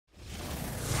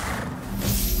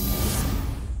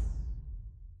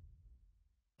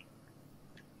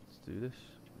do this.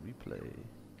 Replay.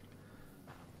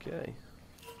 Okay.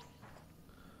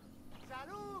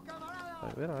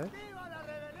 Right, where are you?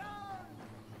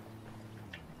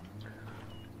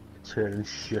 Tearing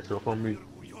shit up on me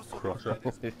crosser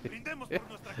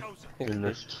in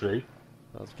this tree.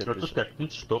 Let's get I this. just getting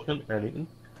stuck in anything.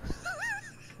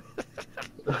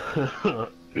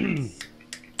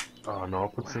 Oh no,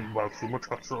 put some, well, too much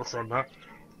hot sauce on that.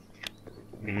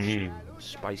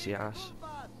 Spicy ass.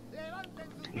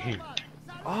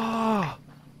 Ah!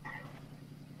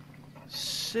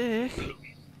 Sick!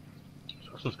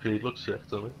 Assassin's Creed looks sick,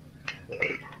 doesn't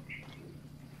it?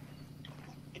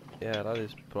 Yeah, that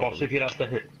is Boss properly. if you have the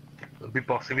hit. It'd be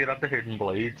boss if you have the hidden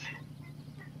blades.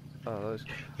 Oh, that is.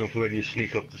 You know, for when you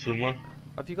sneak up to someone.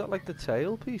 Have you got like the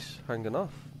tail piece hanging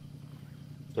off?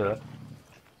 Yeah.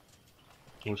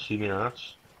 You see me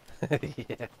ass.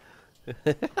 Yeah.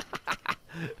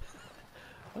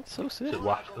 That's so sick. Sit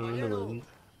wafting in the wind.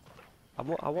 I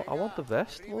want the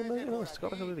vest one, mate. You know, it's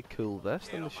got like a really cool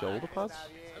vest and the shoulder pads.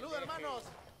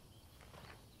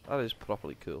 That is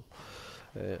properly cool.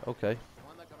 Okay.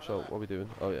 So, what are we doing?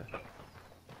 Oh, yeah.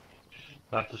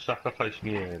 I have to sacrifice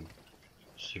me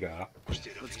cigar.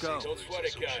 Let's go. Don't sweat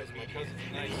it, guys. My cousin's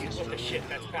nice. Look at shit,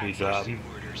 that's He's back. driving.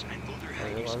 I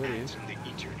know, I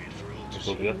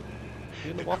Above you.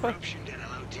 You in the whopper?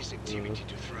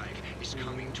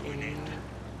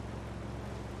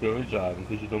 You're only driving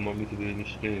because you don't want me to be in your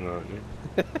screen, aren't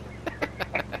you?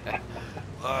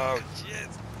 Oh, shit.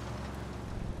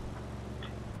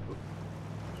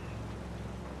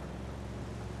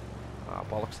 Ah,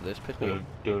 bollocks to this. Pick me up.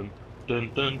 Dun dun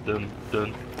dun dun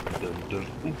dun dun dun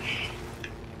dun.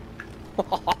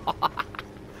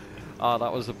 Ah,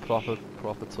 that was a proper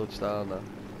touchdown there.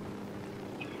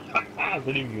 I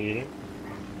didn't even mean it.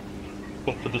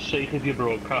 But for the sake of your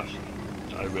broadcast,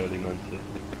 I really meant it.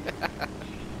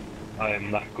 I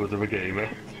am that good of a gamer.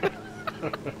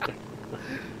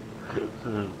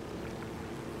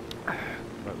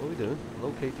 Right, what are we doing?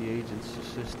 Locate the agent's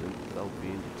assistant without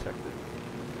being detected.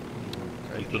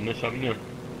 You've done this, haven't you?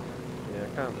 Yeah,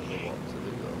 I can't remember what to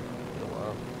do though. In a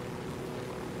while.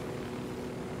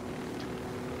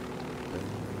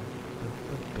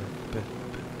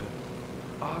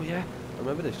 Oh yeah, I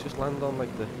remember this. Just land on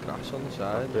like the grass on the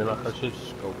side. I feel like I should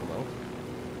scope them out.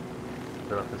 I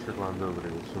feel like I should land over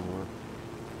here somewhere.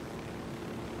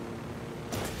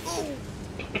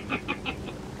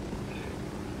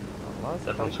 Oh, lads,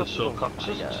 That one's just so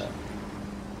cocksed. yeah.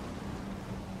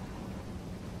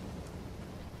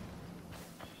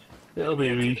 It'll be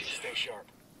reached. Stay sharp.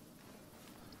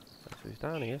 So he's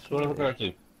down here. So what am I going to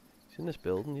do? He's in this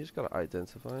building. You just gotta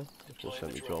identify him. We'll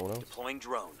send me drone out. Deploying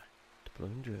drone.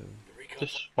 Deploying drone. The Recon.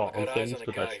 Just spot on Got eyes things, on a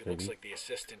the guy best who looks thing. like the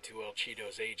assistant to El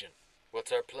Cheeto's agent.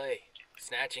 What's our play?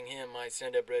 Snatching him might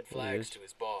send up red flags to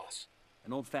his boss.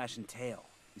 An old-fashioned tale.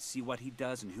 You see what he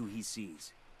does and who he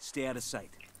sees. Stay out of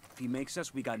sight. If he makes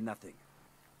us, we got nothing.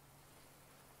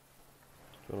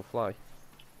 Do you wanna fly?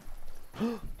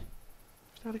 Where's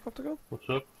the helicopter go? What's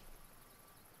up?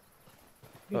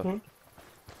 You Oh. going?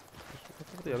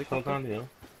 What's the Fell helicopter? down here.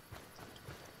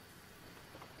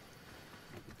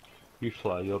 You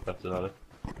fly, you're better at it.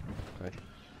 Okay.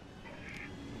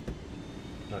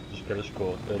 Now just get a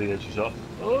score. There he is, he's off.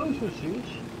 Oh, he's going to see us.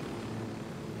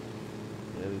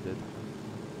 Yeah, they did.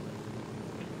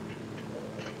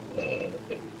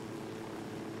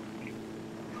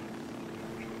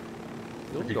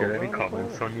 If you get any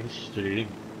comments on your stream,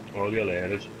 all you'll hear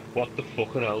is, what the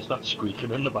fuck hell's that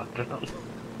squeaking in the background?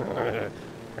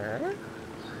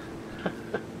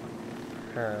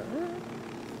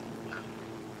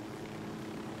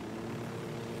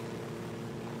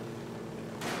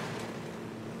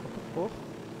 What?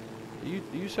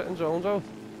 Are you setting zones out?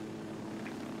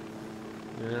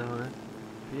 Yeah, man.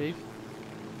 Behave.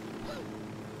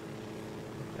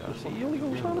 Yeah, see, he only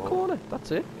goes around the corner.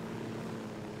 That's it.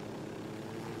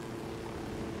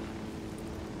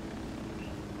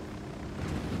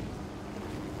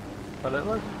 Hello,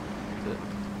 man. That's it.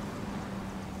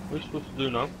 What are we supposed to do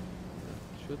now?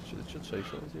 It should say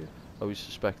something to you. Oh, we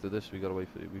suspected this. We gotta wait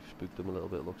for it. We've spooked them a little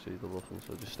bit. Look, see, they're looking.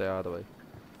 So just stay out of the way.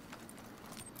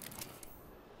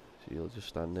 So you'll just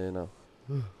stand there now.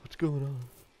 What's going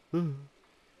on?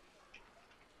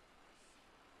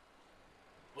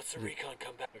 What's the Recon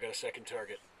come back? I got a second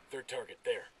target. Third target,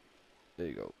 there. There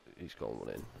you go. He's going one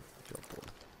in. Jump one.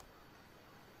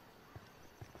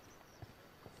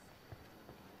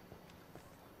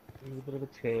 It was a bit of a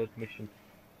tailored mission.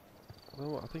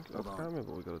 Well, I think I Hold can't on.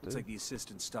 remember what we gotta do. Looks like the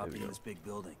assistant stopped There we in go. this big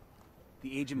building.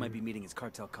 The agent might be meeting his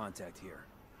cartel contact here.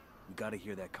 We gotta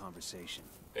hear that conversation.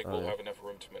 Think Oh, we'll yeah. have enough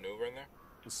room to maneuver in there?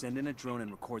 We'll send in a drone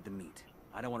and record the meet.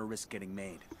 I don't want to risk getting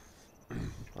made.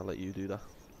 I'll let you do that.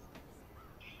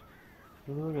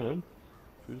 Where are we going?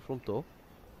 Through the front door.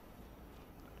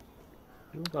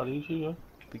 Not that easy, yeah.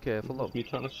 Be careful though. It's me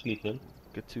trying to sneak in.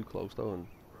 Get too close though and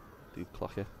do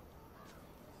clock you.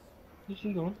 Where's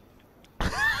he going?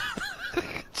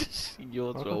 Just see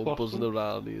your How's drone that buzzing possible?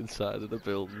 around the inside of the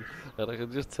building, and I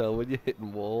can just tell when you're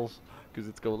hitting walls because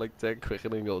it's going like dead quick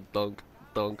and then go dunk,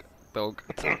 dunk, dunk.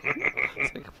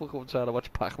 It's like fucking trying to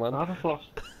watch Pac-Man. I've lost.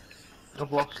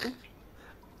 I've lost him.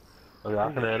 Oh yeah,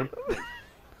 I can hear him.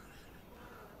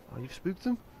 Oh, you've spooked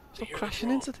him. Stop Hear the crashing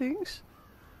drone. into things.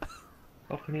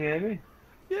 How can you hear me?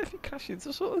 Yeah, if you crash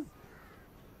into something.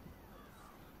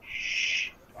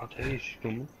 Shh. I'll tell you she's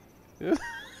coming. Yeah.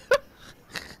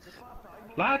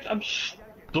 Lad, I'm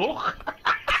stuck.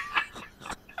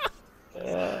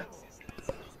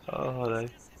 Oh, right.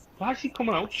 Why is he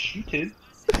coming out shooting?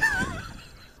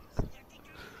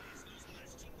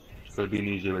 It's gotta be an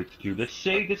easier way to do this.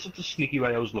 See, this is the sneaky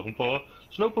way I was looking for.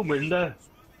 It's an open window.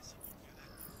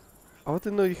 Oh, I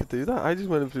didn't know you could do that. I just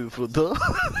went in through the front door.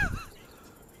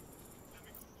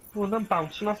 Well, I'm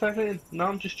bouncing off everything. Now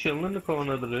I'm just chilling in the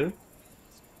corner of the room.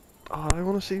 Oh, I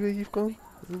want to see where you've gone.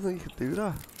 I didn't know you could do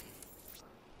that.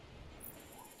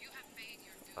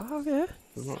 Oh, yeah.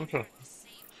 Okay.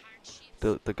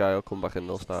 The guy will come back and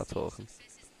they'll start talking.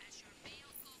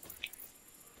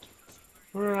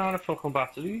 We're out of fucking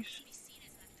batteries.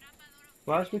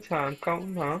 Where's my time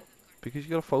counting now? Because you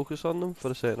gotta focus on them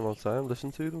for a certain amount of time.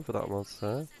 Listen to them for that amount of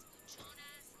time.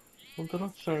 I'm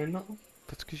not saying nothing.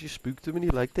 That's because you spooked them and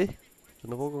you liked it.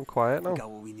 And they've all gone quiet We now. got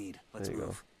what we need. Let's There you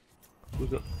move. We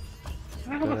got.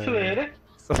 I don't want to hear it.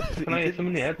 Can I hit him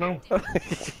in the head now?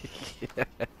 Yeah.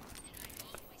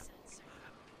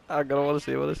 I'm gonna want to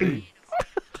see what I see.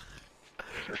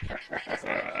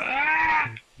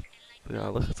 Yeah,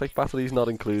 look, it's like batteries not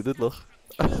included, look.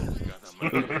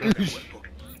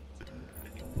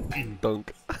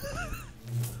 Dunk.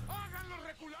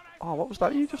 Oh, what was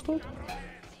that you just done?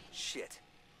 Shit.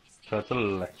 Tried to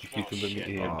electrocute him in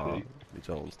the Oh, EMP. my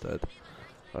Jones dead.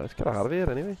 Right, let's get out of here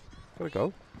anyway. Gotta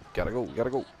go. Gotta go, gotta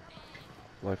go.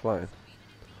 Am I flying?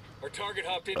 Our target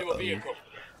hopped into a vehicle.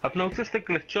 I've noticed a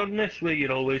glitch on this where you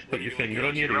always put your finger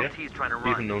on your ear,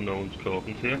 even though no one's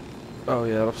talking to you. Oh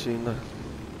yeah, I've seen that.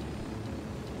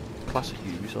 Classic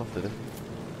Ubisoft, did it?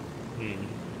 Hmm.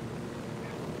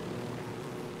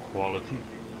 Quality.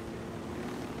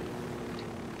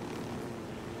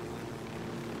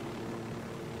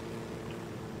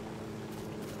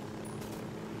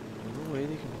 No way you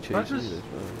can be That chasing is- this,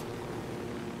 man.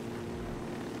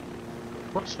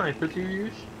 What sniper do you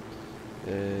use?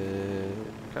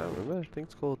 Can't remember. I think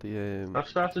it's called the I've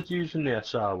started using the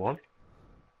SR1.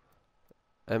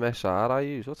 MSR I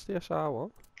use. What's the SR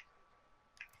one?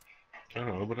 I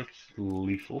don't know, but it's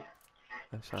lethal.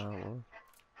 SR one.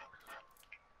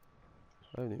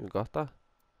 I haven't even got that.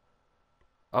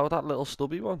 Oh, that little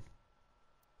stubby one.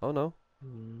 Oh no.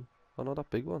 Hmm. Oh no, that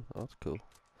big one. Oh, that's cool.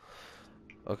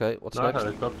 Okay, what's That next?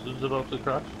 helicopter's about to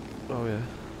crash. Oh yeah.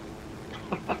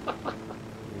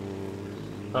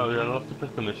 Oh yeah, I'll have to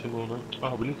pick a mission, won't I?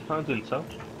 Oh, we need to find intel.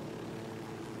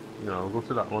 Yeah, I'll go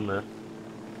to that one there.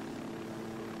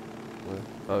 Where?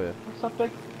 Oh yeah. What's that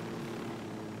big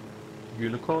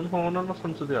unicorn horn on the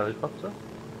front of the helicopter?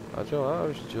 I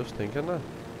was just thinking that.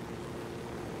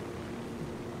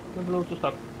 Never noticed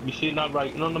that. You seen that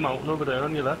writing on the mountain over there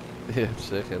on your left? Yeah,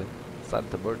 sick, innit?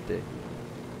 Santa birthday.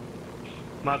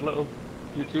 Mad little.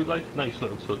 You do like nice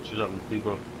little touches, haven't you,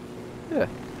 bro? Yeah.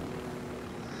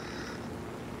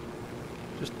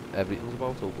 Just everything's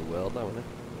about open world now, innit?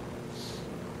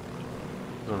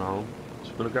 I don't know.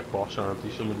 It's gonna get boss, aren't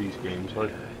you, some of these games,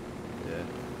 like. Yeah.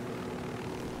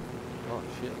 Oh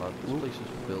shit, lad. This place is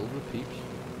filled with peeps.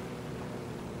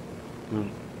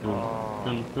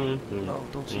 No,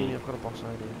 don't see me. I've got a boss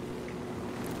idea.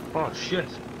 Oh shit!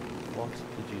 What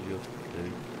did you just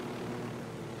do?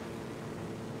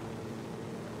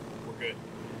 We're good.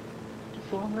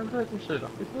 Before, I've never heard him say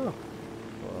that before.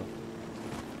 What?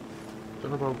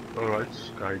 Don't know about. Alright,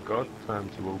 Sky God, time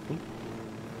to open.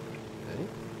 Okay.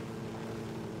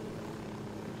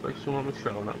 It's like someone was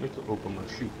shouting at me to open my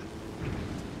chute.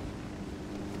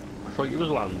 I thought you was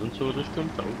landing, so I just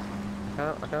jumped out.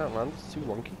 I can't land. It's too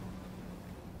wonky.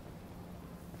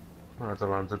 I had to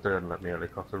land there and let my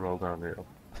helicopter roll down the hill.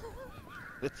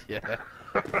 Yeah.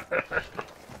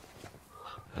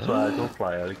 So I don't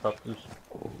fly helicopters.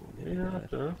 Oh, Yeah, I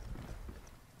do.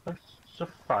 There's a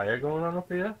fire going on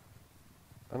up here.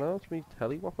 I know, it's me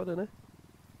heli whopper, innit?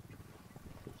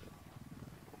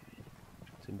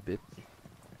 It's in bits.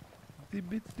 The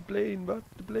bits, the plane, but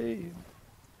the plane.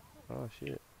 Oh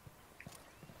shit.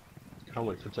 Can't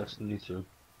wait for Destiny 2.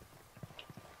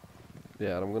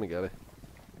 Yeah, I'm gonna get it.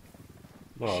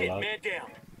 Oh, Shit, lad. man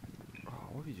down. Oh,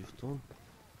 what have you just done?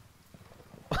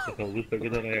 The hell was bigger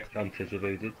than I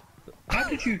anticipated. How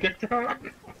did you get that?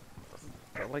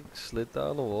 That like slid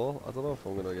down the wall. I don't know if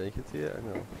I'm gonna make it to it.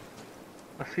 Hang on.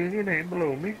 I seen your name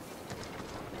below me.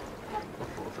 I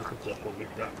thought I could definitely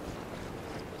make that.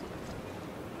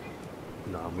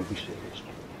 Nah, I'm gonna be serious.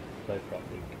 Play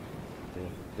properly.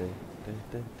 Dun, dun, dun,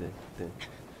 dun, dun, dun.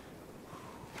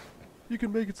 You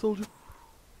can make it, soldier.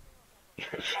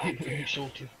 You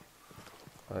soldier.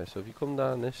 Alright, so if you come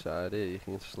down this side here, you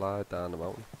can slide down the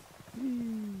mountain.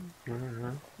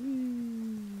 Here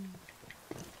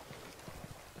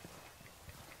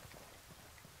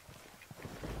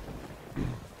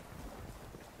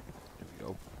we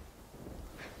go.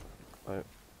 Right,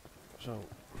 so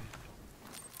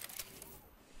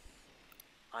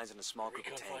Eyes on a small group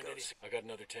Recon of find any... tangos. I got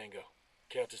another tango.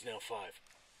 Count is now 5.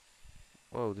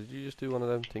 whoa, did you just do one of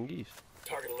them thingies?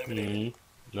 Target eliminated.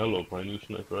 I love my new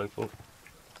sniper rifle.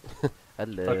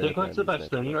 Hello. I think that's the best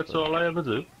thing. That's all I ever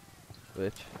do.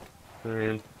 Which?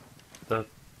 That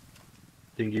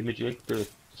thingy majig, the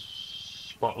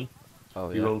spot 'em. Oh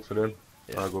You yeah. roll for him.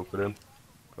 Yeah. I go for him.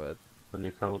 Go ahead. On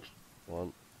your count.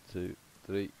 1, 2,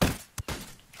 3.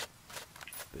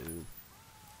 Boom.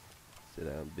 Sit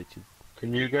down, bitches.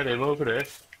 Can you get him over there?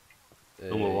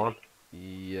 Number 1.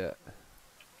 Yeah.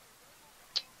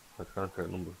 I can't get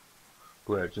number.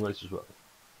 Go ahead, you might as well.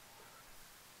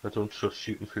 I don't trust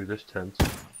shooting through this tent.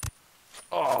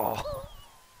 Oh.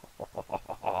 Do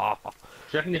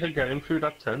you reckon you can get him through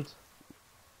that tent?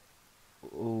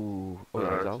 Ooh. Oh, yeah,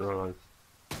 Alright, he's out. alright.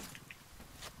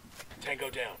 Tango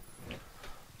down.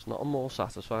 It's not more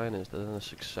satisfying, is there, than a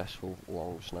successful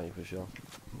long sniper shot.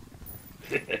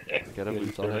 Get a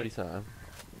boot on every time.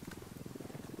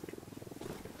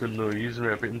 The noise and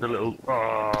everything, the little.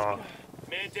 Ah.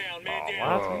 Man down, man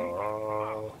down.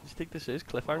 Oh. You think this is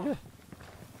cliffhanger?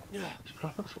 It's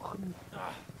proper fucking.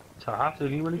 Tart,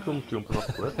 isn't he, when he comes jumping off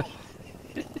cliffs?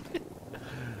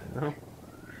 No.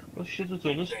 What he should have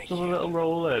done is done a little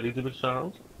roll there, he'd have been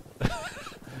sound.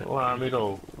 Little army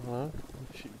roll. You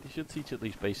should teach at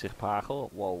least basic parkour.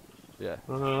 Whoa. Yeah.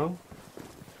 I know.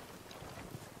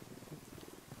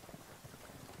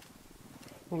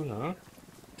 Oh yeah.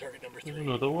 Target number There's 3.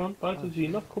 another one. Why does he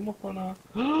not come up on our...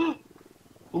 Ooh.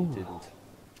 Didn't.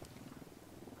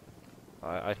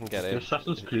 I can get The him.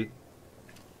 Assassin's Creed.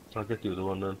 I'll get the other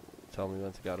one then. Tell me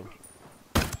when to get him.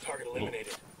 Target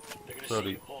eliminated. They're gonna Sorry. see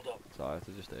you. Hold up. Sorry,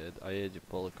 I just heard. I heard you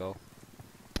pull a call.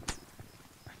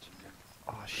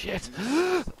 Oh shit!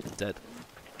 Dead.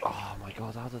 Oh my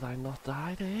god, how did I not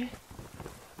die there?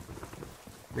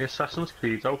 The Assassin's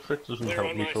Creed outfit doesn't Clear help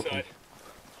on me my fucking side.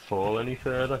 fall any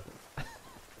further.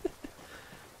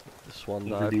 The swan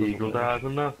The dive. eagle dive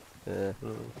and that. Yeah.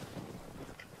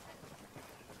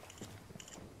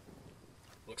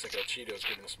 Looks like El Cheeto's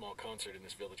giving a small concert in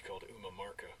this village called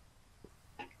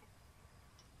Umamarca.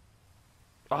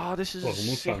 Oh, this is Well, a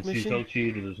someone sick fancies mission. how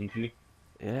cheated, isn't he?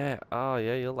 Yeah. Oh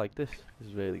yeah, you'll like this. This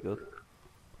is really good.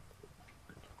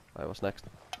 Alright, what's next?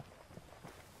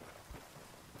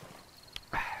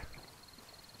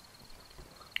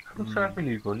 What's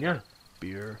happening, you gun, yeah?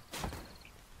 Beer.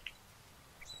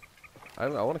 I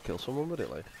want to kill someone with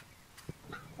it, like.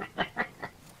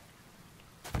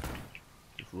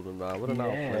 Just running around with an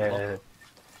Yeah.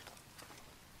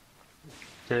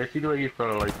 Turkey, the way you've got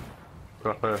to, like,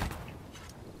 proper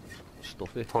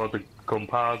Stuffy. pour the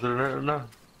gunpowder in it and that.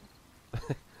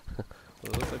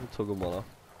 It looks like I'm tugging one off.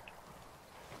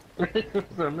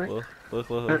 Doesn't it? Look,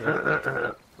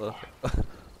 look.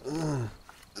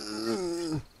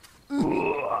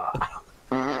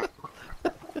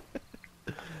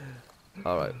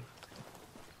 Alright.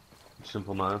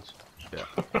 Simple minds. Yeah.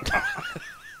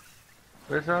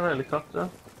 Where's our helicopter?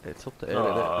 It's up there,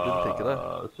 innit? I didn't think of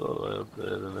that. It's all the way up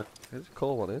there, isn't it? Let's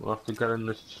call one in. We'll have to get in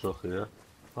this truck here.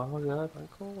 Oh yeah, I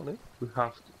call one in. we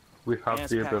have Ask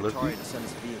the Pat ability. Atari to send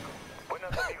us a vehicle.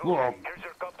 Whoa.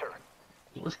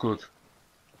 It was good.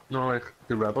 No, like,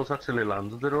 the rebels actually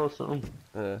landed there or something.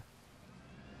 Yeah.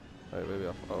 Right, maybe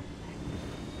off. Oh.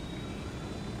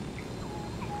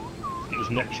 It was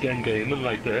next gen gaming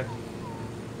right there.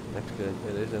 Next game.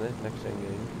 It is, isn't it? Next gen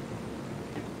game.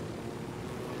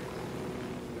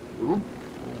 Ooh.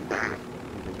 What do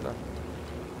you think of that?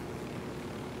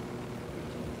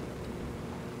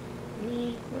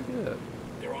 Look at it.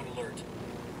 They're on alert.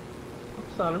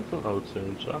 What's that in front of the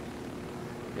soundtrack?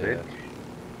 Yeah. Bitch.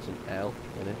 It's an L,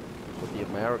 innit? That's what the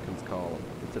Americans call them.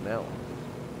 It's an L.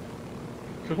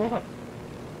 So what?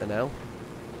 An L.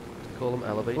 They call them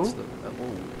elevates. Oh.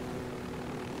 Oh.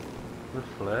 There's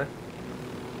flare.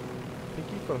 think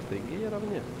you've got a thing here,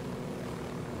 haven't you?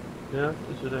 Yeah,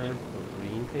 this is A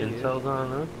green thing here. Intel down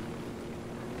there.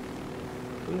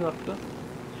 What are you after?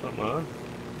 It's not mine.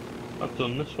 I've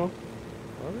done this one.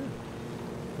 Oh,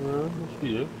 yeah. Yeah, that's for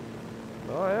you.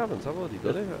 No, I haven't. I've already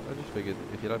done it. I just figured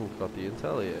if you hadn't got the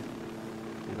intel here,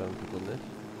 you'd have done this.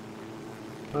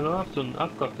 I know,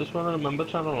 I've got this one. I remember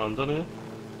trying to land on here.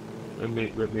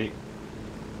 With me,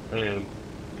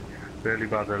 really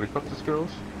bad helicopter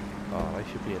skills. Oh, I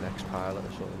should be an ex-pilot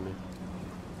or something.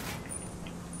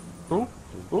 Oh,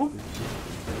 oh,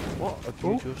 What have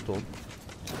you just done?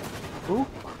 oh,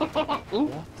 oh.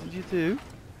 What did you do?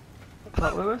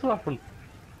 That was happened.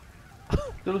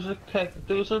 There was a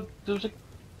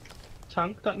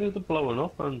tank that needed blowing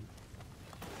up, and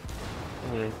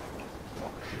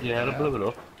yeah, I blew it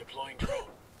up. Deploying drone.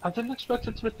 I didn't expect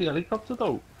it to hit the helicopter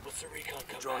though. What's the recon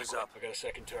come Drone back is with? up. I got a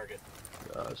second target.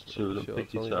 That's two of them. Sure, Pick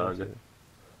it's your only down target.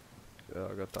 to- Yeah,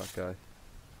 I got that guy.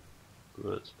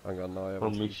 Good. Hang on, now I On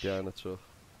haven't me seen behind the truck.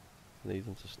 Need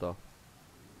him to stop.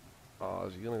 Oh,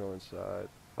 is he gonna go inside?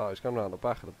 Oh, he's coming around the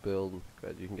back of the building.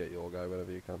 Good, you can get your guy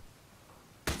whenever you can.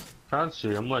 Can't see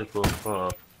him like,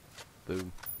 but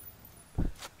Boom.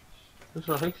 it's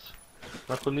right.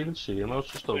 I couldn't even see him. I was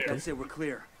just open. That's it, we're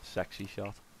clear. Sexy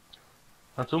shot.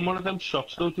 I done one of them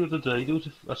shots though the other day. There was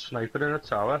a sniper in a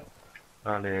tower,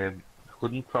 and I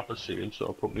couldn't proper see him, so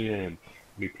I put me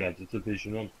predator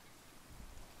vision on.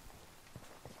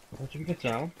 How did we get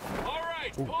down? All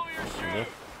right, pull your Yeah. chute.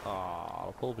 Ah,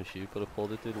 I pulled my shoe, but I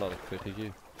pulled it not as quick as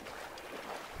you.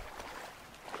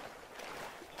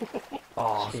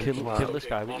 Oh, kill this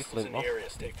guy with your Hostiles in flintlock. the area.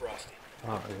 Stay frosty.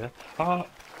 Oh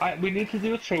yeah. We need to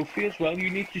do a trophy as well. You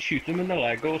need to shoot him in the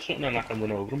leg or something, and I can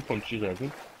run over and punch his head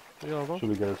in, Yeah, so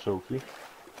we get a trophy.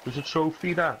 There's a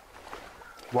trophy that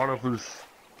one of us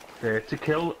to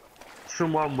kill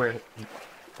someone with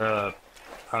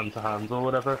hand to hand or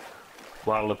whatever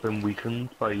while they've been weakened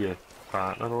by your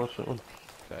partner or something.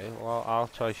 Okay, well, I'll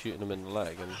try shooting him in the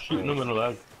leg. And Shooting him in the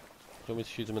leg. Do you want me to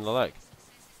shoot him in the leg?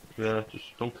 Yeah, just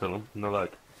don't kill him in the leg.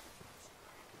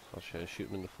 I'll shoot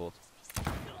him in the foot.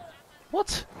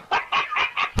 What?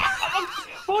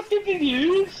 What did you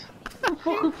use? A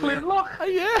fucking flintlock?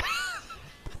 Yeah!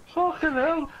 Fucking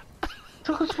hell.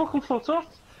 Took his fucking foot off.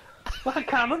 Like a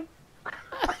cannon.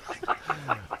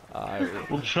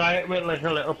 We'll try it with like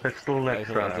a little pistol Like next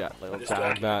a little,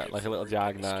 time. like a little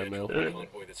jag 9mm.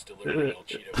 Convoy that's delivering El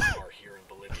Cheeto car here in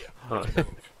Bolivia.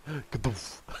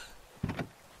 Gadoof.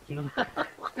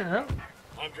 Fucking hell.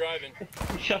 I'm driving.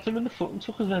 He shot him in the foot and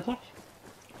took his head off.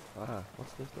 Ah,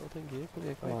 what's this little thing here? Come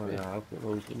here, Oh here. yeah, I've got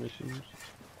loads of missions.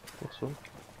 What's up?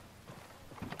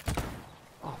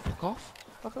 Oh, fuck off.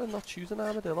 How can I not choose an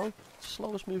armadillo?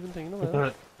 Slowest moving thing in the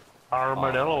world.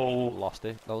 Armadillo. Oh, lost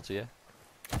it. No, it's here.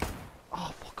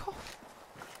 Oh, fuck off.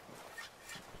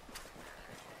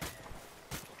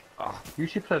 Ah,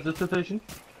 Use your predator vision.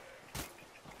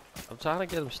 I'm trying to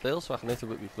get him still so I can hit him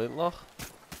with my flintlock.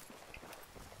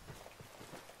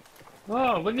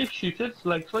 Oh, when you shoot it, his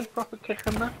legs like proper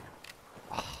kicking there.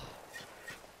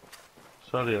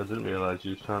 Sorry, I didn't realise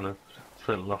you was trying to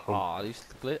flintlock him. Oh, he's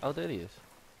split. Oh, there he is.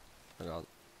 Hang on.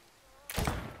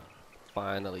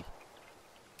 Finally.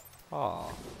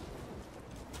 Oh.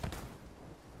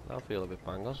 I feel a bit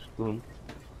bang on.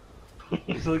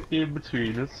 It's like the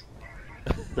in-betweeners.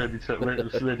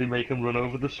 Ready make him run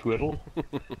over the squirrel.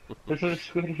 It's like a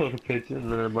squirrel or a pigeon,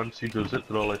 and then once he does it,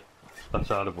 they're all like,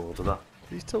 that's out of order, that.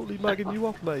 He's totally magging you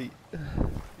off, mate.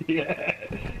 Yeah.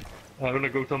 I'm gonna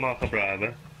go to Martha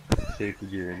Brother. Save the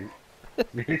journey.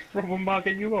 He's probably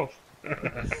mugging you off.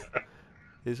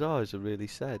 His eyes are really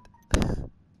sad.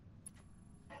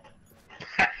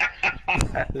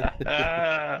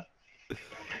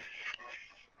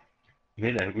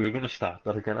 We were going to start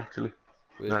that again actually.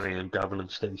 Danny and Gavin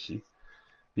and Stacey.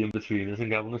 The in-betweeners and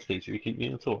Gavin and Stacey, we keep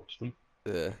meaning to talk to them.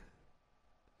 Yeah.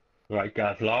 Right,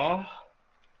 Gavlar.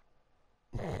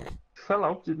 Fell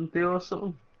out, didn't they, or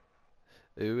something?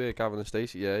 Who, Gavin and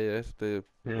Stacey? Yeah.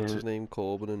 What's his name?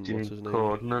 Corbin and what's his name?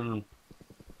 Corbin and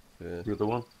Yeah. the other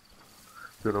one.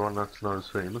 The other one that's not as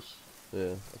famous.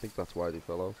 Yeah, I think that's why they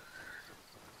fell out.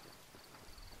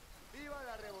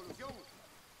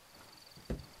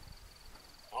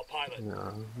 I'll pilot.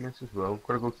 Yeah, might as well.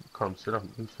 Gotta go to the concert,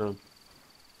 haven't we? So.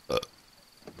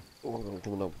 Oh, I'm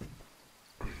coming up.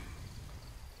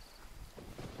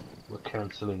 We're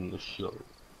cancelling the show.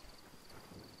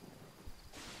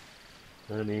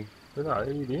 Ernie, where are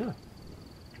you? Yeah.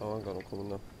 Oh, hang on, I'm coming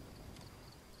now.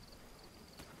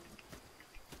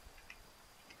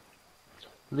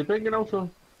 Are they bringing out a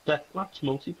deathmatch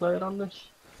multiplayer on this?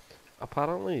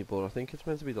 Apparently, but I think it's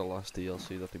meant to be the last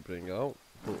DLC that they bring out.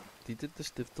 But they did this.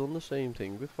 They've done the same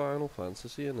thing with Final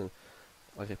Fantasy, and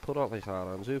like it put out like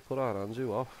Aranzu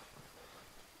off.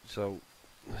 So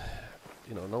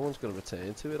you know, no one's gonna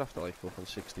return to it after like fucking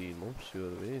 16 months. You know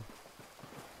what I mean?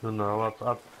 No,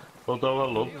 although I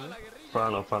love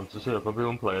Final Fantasy, I'll probably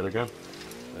won't play it again.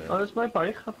 Yeah. Oh, it's my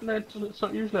bike. It's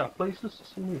not usually at places.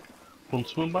 It's a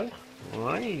Huntsman bike.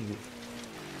 Right.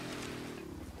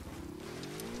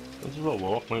 This is a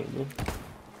walk, mate.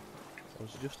 I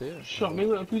was just here. You just shot me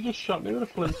with a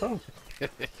flint out. Yeah.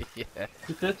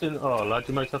 You did in. Oh, lad,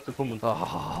 you might have to come and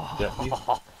get me.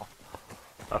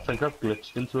 I think I've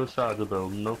glitched into a side of the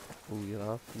building now. Oh, you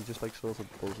have. You just like sort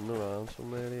of buzzing around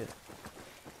somewhere here.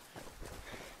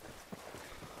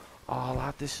 Oh,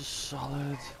 lad, this is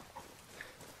solid.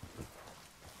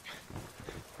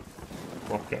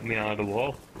 What, get me out of the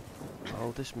wall?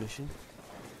 Oh, this mission.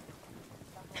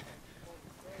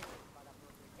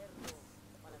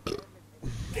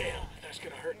 Damn, that's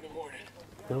gonna hurt in the morning.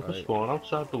 There's a Right. spawn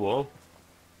outside the wall.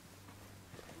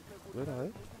 Where are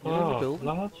you? You're in the Oh, building.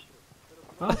 lads.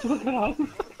 Lads, look at that.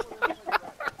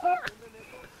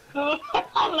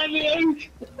 Let me out!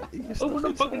 You're stuck Open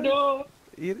the fucking inside. door!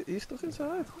 You're stuck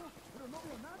inside.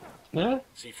 Yeah?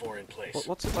 C4 in place.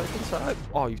 What's it like inside?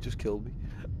 Oh, you've just killed me.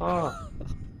 Oh.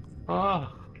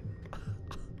 Oh.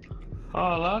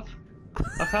 Oh, lad.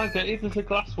 I can't get you, there's a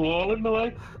glass wall in the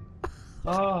way.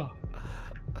 Oh.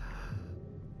 You're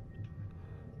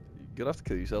gonna have to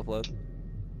kill yourself, lad.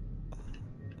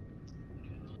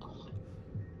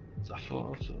 I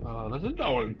thought, oh, there's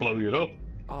no one blow you up.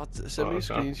 Oh, send me a okay.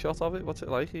 screenshot of it. What's it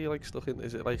like? Are you like stuck in?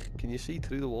 Is it like? Can you see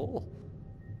through the wall?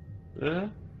 Yeah?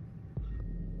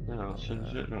 Yeah, I'll send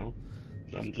you it now.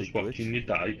 I'm Big just glitch. watching you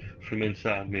die from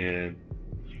inside me,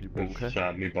 You bunker.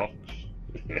 inside me box.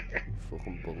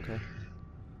 Fucking bunker.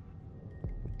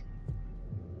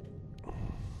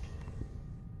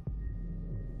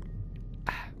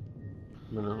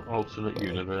 I'm in an alternate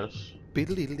universe.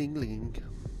 Biddle-diddle-ding-ling.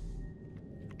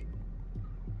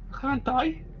 I can't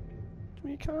die.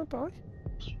 You can't die.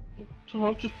 So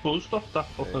I've just buzzed off that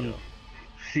There you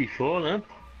fucking C4 then.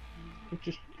 I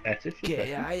just ate it for a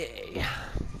second. Yeah.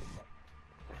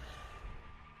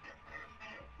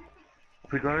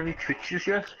 Have we got any Twitches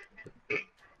yet?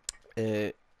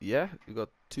 Yeah, we got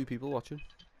 2 people watching.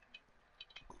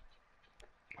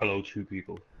 Hello, 2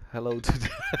 people. Hello to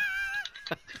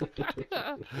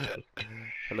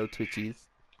Hello Twitchies.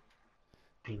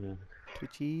 Yeah.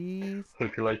 Twitchies.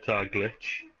 Hope you liked our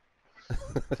glitch.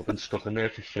 I've been stuck in there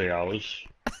for 3 hours.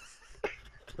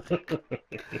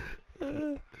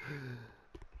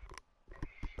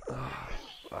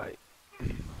 Right.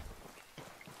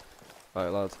 Right,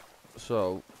 lads.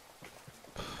 So,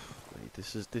 mate,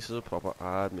 this is a proper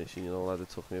hard mission. You know, lad. It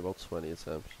took me about 20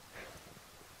 attempts.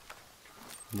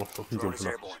 I'm not fucking Drone is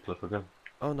jumping off airborne. this cliff again.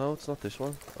 Oh no, it's not this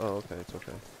one. Oh, okay, it's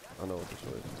okay. I know what this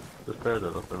one is. Just bear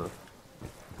that up, innit?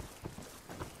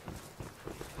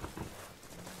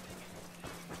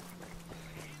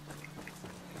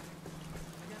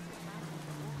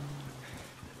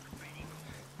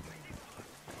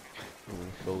 I'm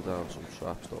gonna throw down some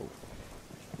traps though.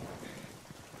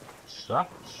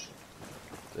 Traps?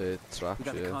 Traps, We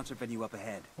got the yeah. concert venue up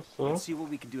ahead. What's Let's that? see what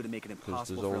we can do to make it Because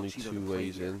impossible there's for El only Cheeto 2 to play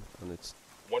ways here. in, and it's.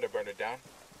 Want to burn it down?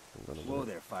 I'm gonna Whoa do it.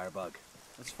 there, Firebug.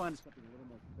 Let's find something a little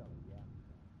more stellar, yeah?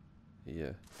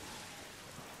 Yeah.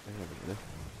 Hang on a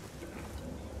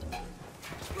minute.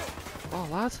 Oh,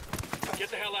 lad. Get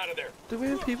the hell out of there. There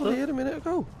weren't people here a minute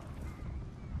ago.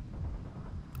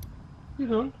 You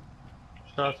done?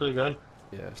 Start it again.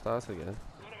 Yeah, start again.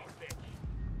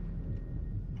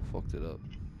 Fucked it up.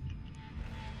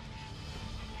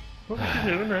 What are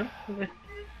you doing then? Running?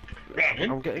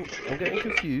 I'm getting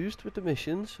confused with the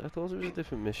missions. I thought it was a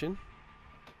different mission.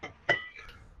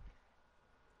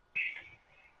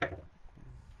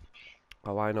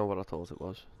 Oh, I know what I thought it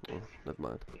was. Oh, never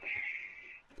mind.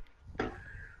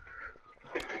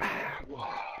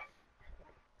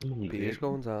 Beer's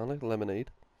going down like lemonade.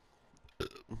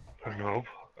 I know.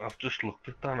 I've just looked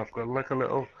at that. I've got like a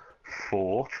little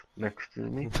fort next to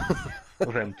me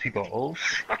of empty bottles.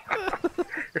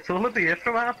 It's all a beer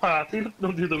from our party the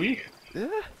other week. Yeah.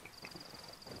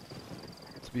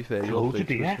 To be fair, your Told you,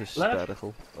 fridge was dear,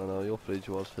 hysterical. I know, your fridge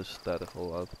was hysterical,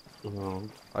 lad. Oh.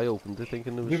 I opened it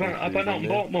thinking there was some I food went out in and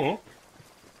there. bought more.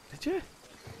 Did you?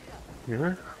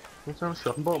 Yeah. Went down the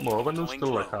shop and bought more when it was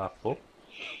still like half full.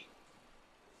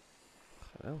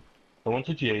 Hell. I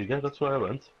wanted Jaeger, that's why I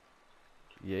went.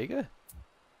 Jaeger?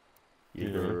 Yeah,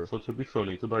 Jaeger. thought it'd be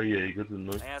funny to buy Jaeger,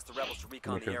 didn't I? I asked the rebels to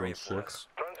recon Make the area everyone for sick. us.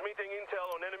 Transmitting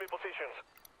intel on enemy positions.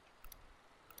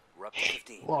 We're up to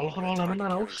 15. Oh, look at all them in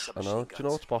that house. I know. Do you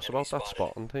know what's boss about that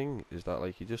spotting thing? Is that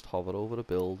like you just hover over a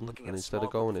building and instead of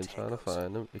going in trying to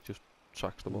find them, it just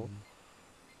tracks them all.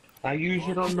 I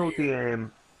usually don't know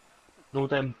know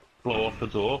them blow off the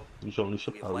door. He's only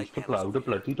supposed to blow the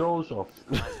bloody doors off.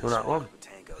 You know that one?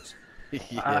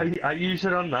 Yeah. I use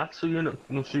it on that, so you know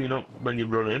when you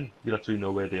run in, you actually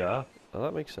know where they are. Well,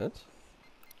 that makes sense.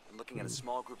 We're looking at a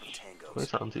small group of tangos. Quite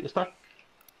handy. Is that?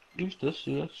 Use this,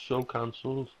 yeah. Show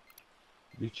cancelled.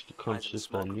 Reach the concert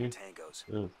venue.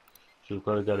 Yeah. So we've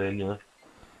got to get in, yeah.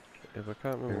 If I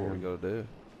can't remember what we gotta do.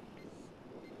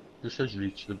 This says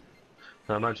reach them.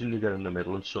 Now imagine you get in the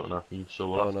middle and something happens. So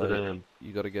we'll have to,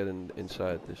 you gotta get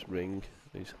inside this ring.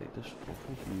 Basically, this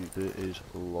fucking huge. There is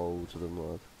loads of them,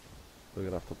 lad. We're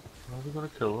gonna have to. Are we gonna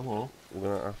kill them all? We're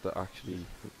gonna have to actually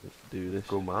do this.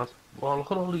 Go mad. Well,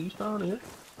 look at all these down here.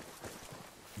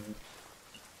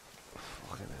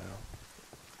 Fucking hell.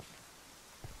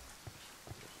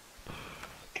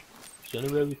 Is there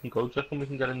anywhere we can go? Do you reckon we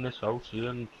can get in this house here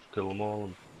and just kill them all?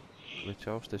 And... Which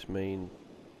house? This main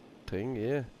thing,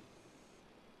 yeah.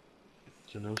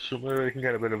 Do you know, somewhere we can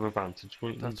get a bit of a vantage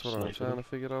point. That's what I'm trying to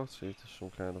figure out, see if there's some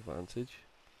kind of vantage.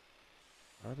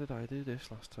 How did I do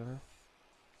this last time?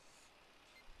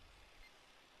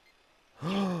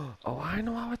 Oh, I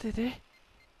know how I did it!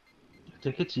 I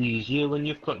think it's easier when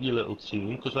you've got your little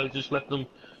team, because I just let them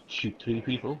shoot 3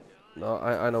 people. No,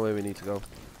 I know where we need to go.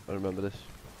 I remember this.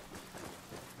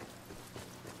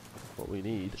 What we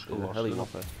need is a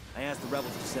helicopter. I asked the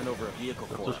rebels to send over a vehicle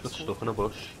for us. Just got stuck in a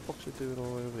bush. What's it doing all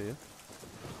the way over here?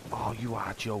 Oh, you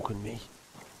are joking me.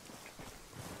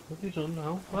 What have you done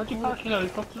now? Why'd you park your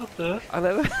helicopter up there? I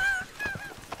never...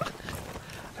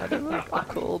 I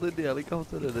called in the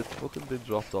helicopter and it's fucking been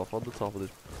dropped off on the top of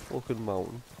this fucking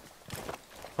mountain.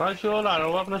 Why's your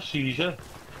arrow having a seizure?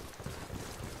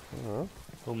 Oh.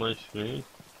 On my screen.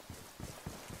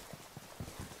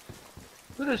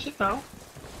 Where is it now?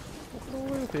 Fucking all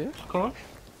the way up here. Come on.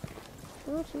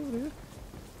 Oh, it's over here.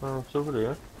 Oh, it's over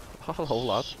there. Hello,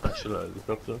 lad. Special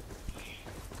helicopter.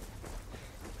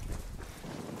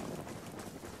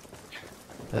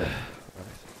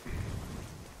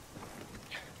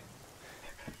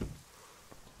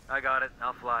 I got it.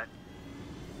 I'll fly.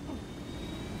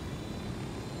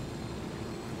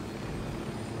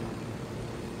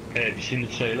 Hey, have you seen the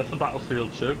trailer for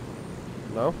Battlefield 2?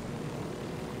 No?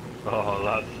 Oh,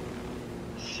 lad.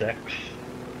 Sex.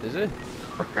 Is it?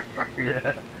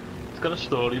 Yeah. It's got a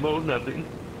story mode and everything.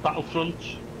 Battlefront.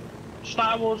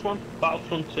 Star Wars one.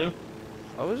 Battlefront 2.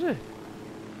 Oh, is it?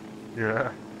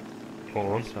 Yeah.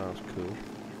 Porn. Sounds cool.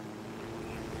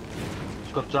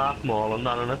 It's got Darth Maul on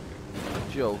that, innit?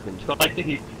 Joking. It's got like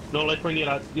the like when you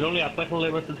only had like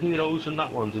unlimited heroes in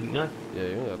that one, didn't you?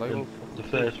 Yeah, like The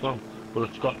first one. But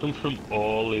it's got them from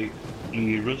all the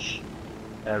eras.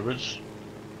 I've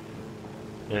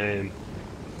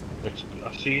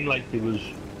seen like there was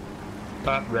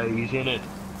Pat Ray's in it.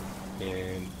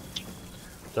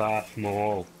 Darth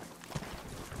Maul.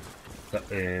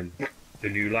 The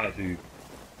new lad who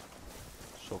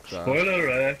sucks ass. spoiler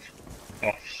alert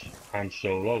off Han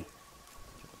Solo.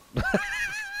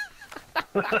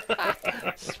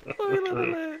 Spoiler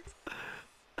alert!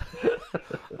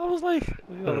 I was like,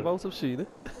 you know about I've seen it.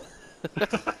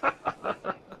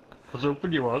 I was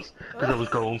hoping you was, because I was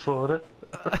going for it.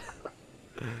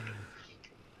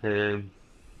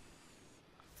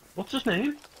 What's his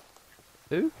name?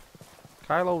 Who?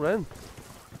 Kylo Ren.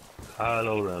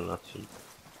 Kylo Ren, that's him.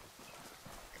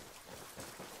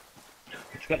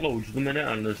 It's got loads of them in it,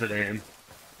 and there's a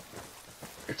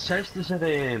it says there's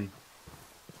a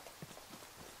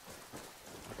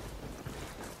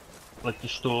like the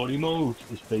story mode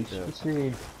is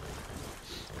basically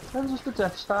how does the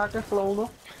Death Star get blown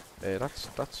up?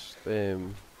 That's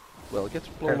well, it gets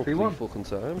blown up 3 fucking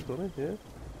times, doesn't it?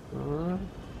 Yeah.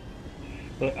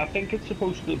 But I think it's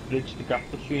supposed to bridge the gap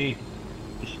between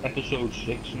episode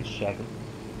 6 and 7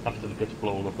 after it gets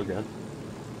blown up again.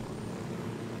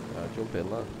 Jump in,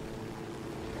 lad.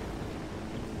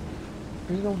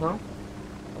 You don't know.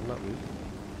 On that roof.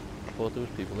 I thought there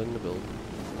was people in the building.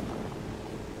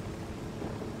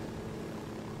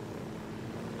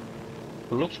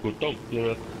 It looks good though.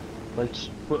 Yeah. Like,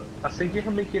 but I think you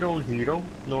can make your own hero.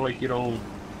 Like your own.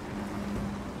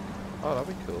 Oh, that'd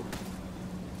be cool.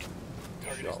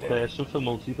 Person for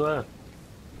multiplayer.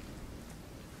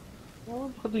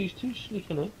 Oh, look at these two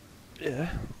sneaking in. Yeah.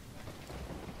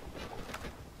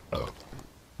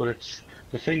 But it's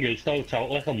the thing is though, it's out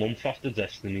like a month after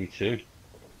Destiny 2.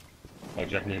 I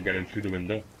just need to get in through the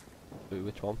window. Ooh,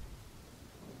 which one?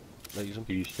 These them.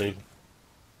 These two.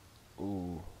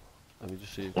 Ooh. Let me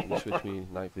just see if you switch me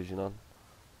night vision on.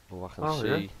 Oh, I can Oh, see.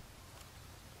 yeah.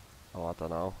 Oh, I don't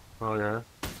know. Oh, yeah.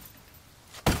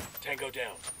 Tango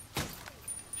down.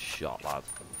 Shot, lad.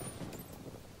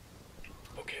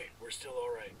 Okay, we're still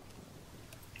alright.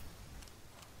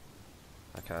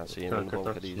 I can't see him in Can't the get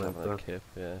bunker. that He's having a sniper. kip,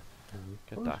 yeah.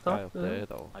 Get Oh, that stop guy up there. there,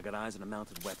 though. I got eyes on a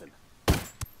mounted weapon.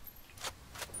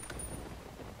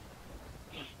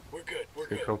 We're good, we're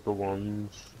Take good. out the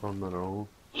ones on the road.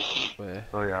 Where?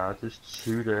 Oh, yeah, there's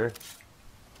two there.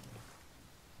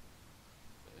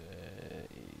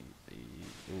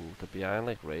 Ooh, they're behind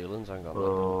like railings. Hang on, let them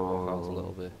walk out a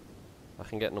little bit. I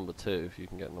can get number 2 if you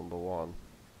can get number 1.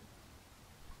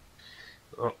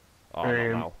 Oh, Oh, not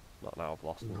now. Not now, I've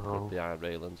lost them. no. They're behind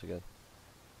railings again.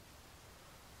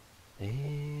 Okay,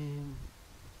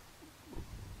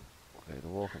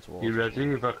 they're walking towards You us.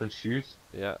 ready if I can shoot?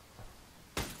 Yeah.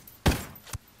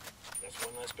 That's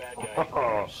one less bad guy.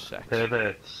 Oh, Sex.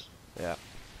 perverts. Yeah.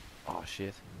 Oh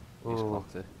shit. He's Oh.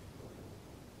 clocked it.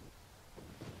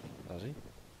 Has he?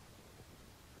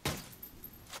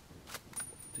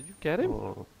 Did you get him?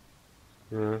 Oh.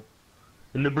 Yeah.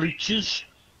 In the bleachers.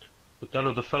 But that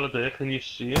other fella there, can you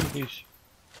see him?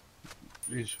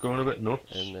 He's going a bit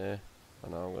nuts. In there. I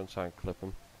know, I'm going to try and clip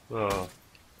him. Oh.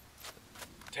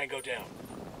 Tango down.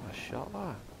 I shot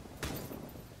that.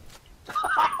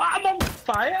 I'm on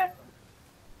fire!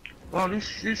 Oh,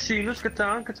 he's seen us. Get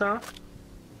down, get down.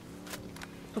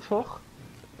 What the fuck?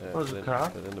 Yeah, Where's the car?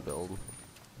 they're in the building.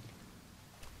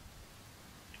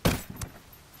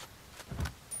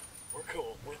 We're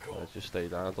cool, we're cool. Just stay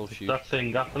down, don't shoot. That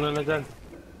thing happening again.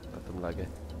 Let them leg it.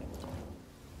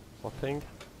 What thing?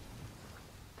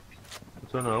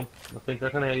 I don't know. I think I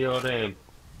can hear your aim.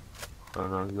 Oh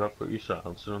no, you have to put your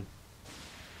silence on.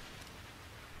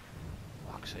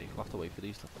 Fuck's sake, we'll have to wait for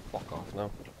these to fuck off now.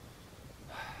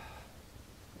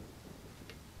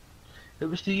 It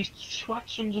was these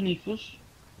swats underneath us.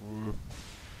 Mm.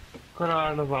 Got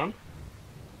out in a van.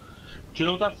 Do you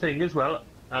know that thing as well?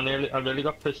 I really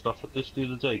got pissed off at this the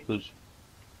other day because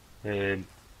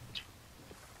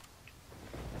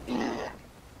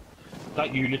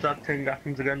that unit that thing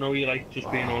happens again. Now you like just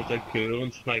being all dead cool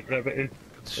and sniper everything,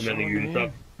 and then the unit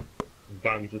that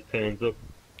van just turns up.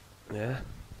 Yeah.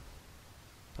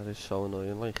 That is so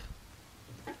annoying, like.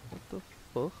 What the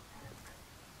fuck?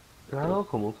 They're all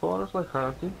coming for us, like,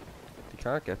 aren't they? They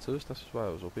can't get to us, that's why I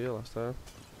was up here last time.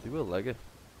 They will leg it.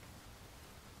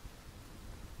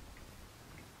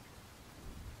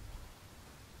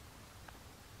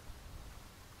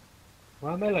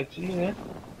 Why are my legs in the air?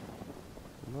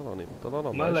 They're not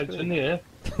on My legs in the air.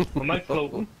 Am I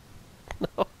floating?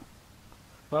 No.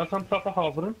 Well, I'm proper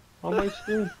hovering on my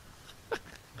screen.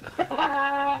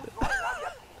 There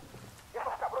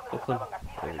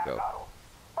we go.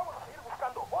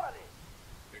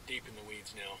 They're deep in the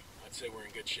weeds now. I'd say we're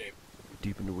in good shape.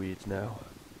 Deep in the weeds now.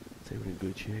 Say we're in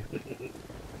good shape.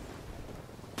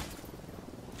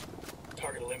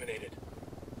 Target eliminated.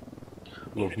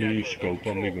 Love new scope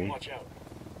on me gun. Watch out.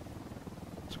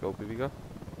 Scope have you got?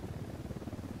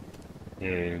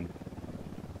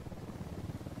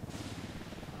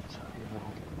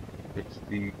 It's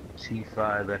the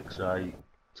T5XI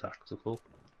tactical.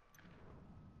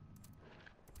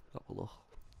 Have a look.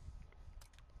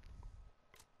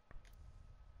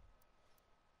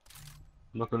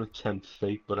 I'm not gonna tempt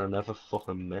fate, but I never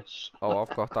fucking miss. Oh,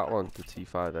 I've got that one. The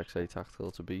T5XA tactical.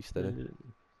 It's a beast, isn't it?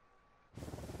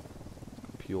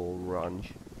 Pure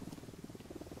range.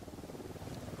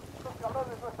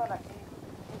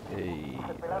 Hey,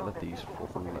 I let these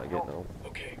fucking leg it now.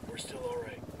 Okay, we're still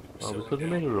alright. Oh, we couldn't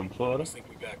make a room for I it. think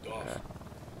we backed off. Yeah.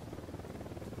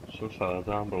 So far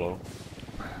down below.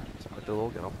 They'll all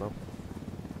get off now.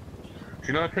 Do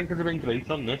you know, I think it'd have been great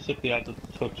on this if they had to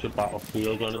touch a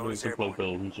battlefield on it and we could blow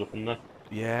buildings up in there.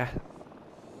 Yeah.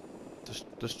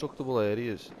 Destructible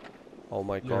areas. Oh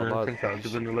my god, Yeah, I lad. think that would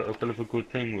have been a little bit of a good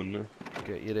thing, wouldn't it?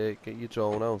 Get your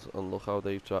drone out and look how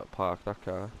they've parked that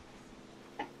car.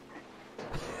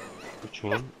 Which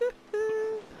one?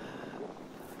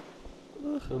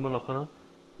 Who am I looking at?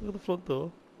 Look at the front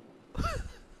door.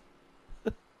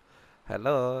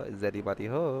 Hello, is anybody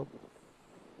home?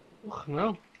 Oh,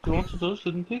 no. He wanted us,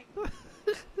 didn't he?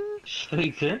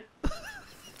 Straight in.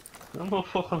 I'm not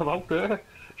fucking about there.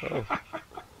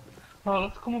 Oh,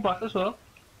 that's coming back as well.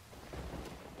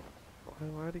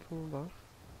 Why are they coming back?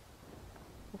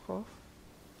 Fuck off.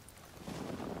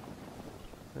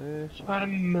 There's about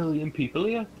 1 million people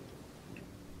here.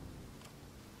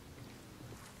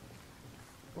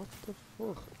 What the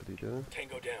fuck are they doing?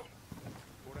 Tango down.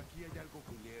 Por aquí hay algo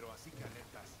culero, así que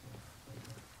alertas.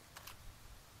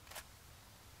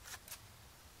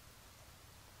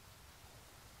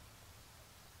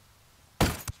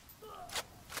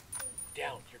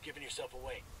 giving yourself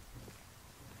away.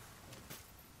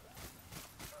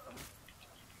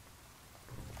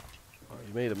 Oh,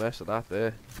 you made a mess of that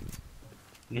there.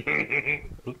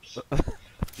 Oops.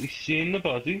 He's seen the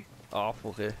body. Oh,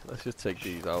 fuck it. Let's just take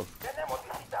these out.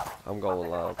 I'm going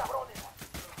loud. Fuck,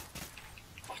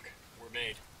 we're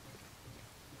made.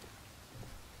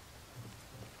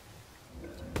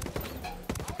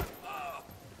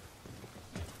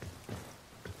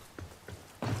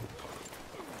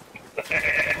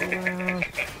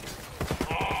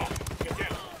 Get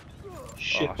down.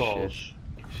 Shit Oh, balls.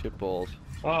 Shit balls.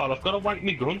 Oh, I've got to wank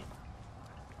me gun.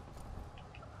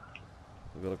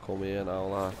 We're gonna come here now,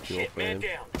 lad. Pure Shit, man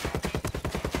fame. down.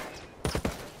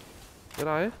 Where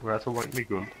are you? Where to wank me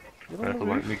gun? You're Where on to the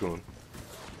wank roof. me gun?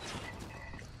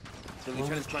 The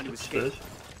lieutenant's trying to escape. Upstairs.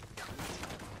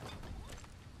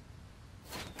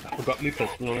 I forgot my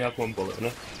pistol only had one bullet in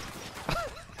it.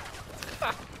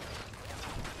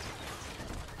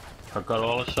 I've got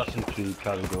all Assassin's Creed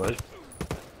carried away.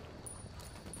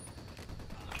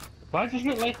 Why doesn't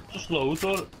it like just load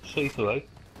or straight away?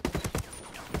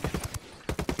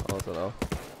 I don't know.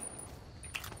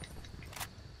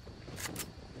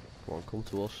 Come on, come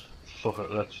to us. Fuck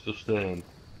it, let's just Are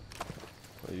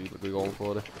you going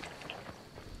for it?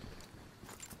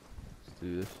 Let's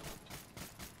do this.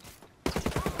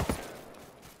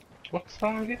 What's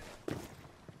target?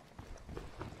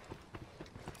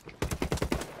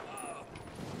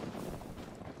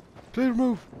 Clear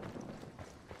move!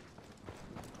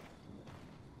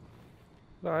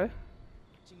 Right.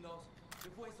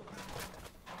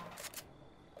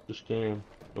 Just over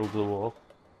the wall.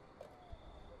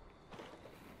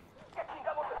 ¿Qué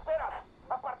chingados esperas?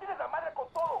 ¡A partir de la madre con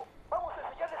todo! ¡Vamos a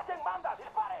enseñarles quién manda!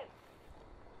 ¡Disparen!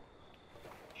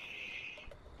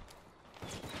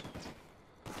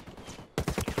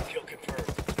 Kill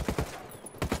confirmed.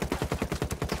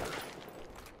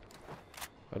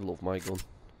 I love my gun.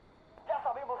 Ya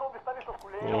sabemos dónde están estos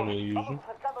culeros. What are you Vamos using?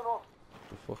 acercándonos.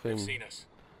 The They've fucking, seen us.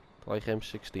 like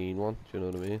M16 one, do you know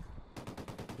what I mean?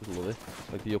 Just love it.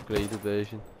 Like the upgraded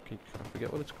version. I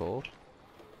forget what it's called.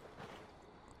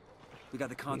 We got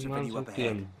the concert Mine's venue up like the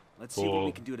ahead. Let's see what we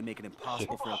four, can do to make it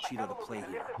impossible for El Cheeto to play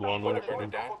here. One Wanna or burn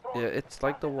it down? Yeah, it's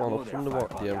like the one Hello up there, from the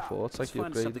Fireball. the M4. It's like Let's the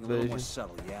find upgraded something a little more version.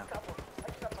 subtle, yeah? Hay una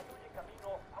patrulla en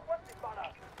camino. Aguanten,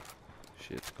 balas.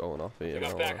 Shit's going off We here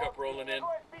got now. backup rolling in. No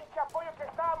el pinche apoyo que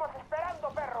estábamos esperando,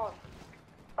 perros.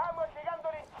 Vamos llegando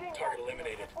en chinga. Target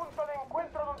eliminated. Este punto de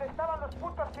encuentro donde estaban los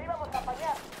putos que íbamos a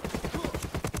apañar.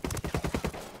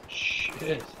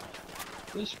 Shit.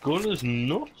 This gun is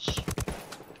nuts.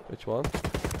 Which one?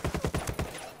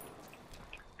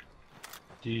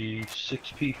 The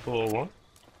 6P41.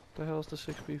 The hell's the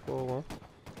 6P41?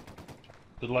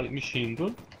 The light machine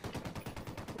gun.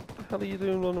 What the hell are you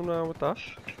doing running around with that?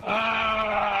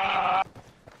 Ah!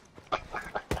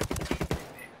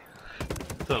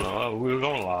 Don't know, we were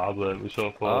going loud, but we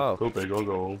sort of Oh. go big or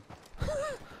go home.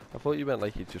 I thought you meant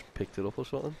like you just picked it up or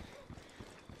something.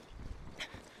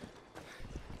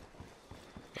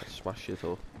 Let's smash it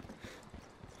up.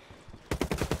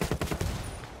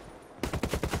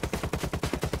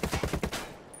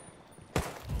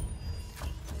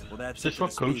 Well, that's Is this it for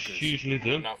what the ghosts speakers. usually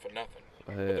do? Not for nothing.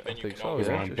 I venue think can so, always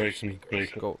yeah. use I'm your breaking, speakers.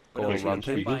 breaking. Go But on, El Cheeto run can't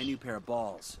buy a speakers. new pair of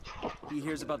balls. He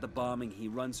hears about the bombing, he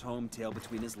runs home, tail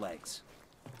between his legs.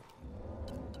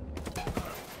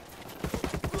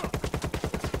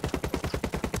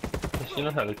 I've seen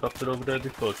a helicopter over there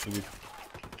before, should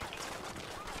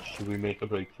we make a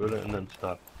break for it and then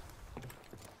start?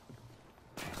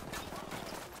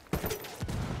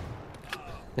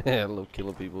 I love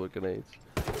killing people with grenades.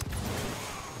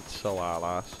 It's so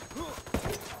hard-ass.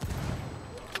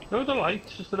 No, the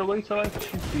lights, is there a way to like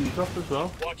shoot these off as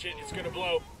well? Watch it, it's gonna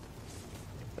blow.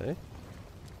 Eh?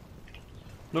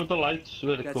 No, the lights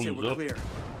where it That's comes it, we're up. clear.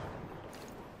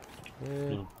 Yeah.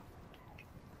 Hmm.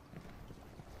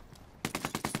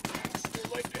 There are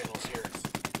light panels here.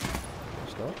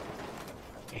 It's not.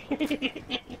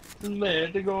 There's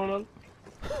murder going on.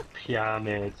 Pure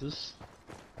murders.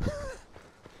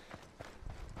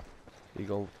 You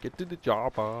go, get to the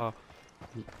job,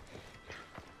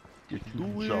 Get to Do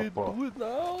the it, chopper. do it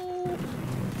now!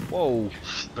 Whoa!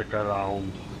 Stick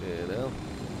around. Yeah, now.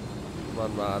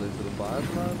 Run right into the fire,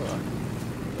 man. Alright.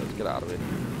 Let's get out of here.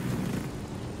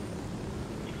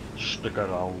 Stick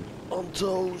around. On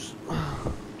toes!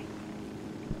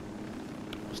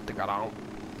 Stick around.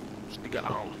 Stick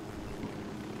around.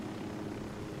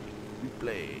 We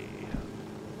play.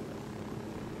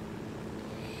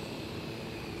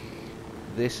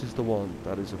 This is the one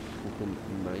that is a fucking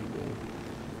nightmare.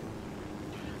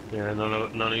 Yeah, none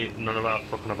of our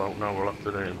fucking about now. We'll have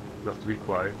to be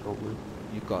quiet, hopefully.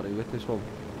 You got it with this one.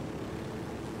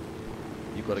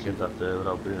 You got to See get that there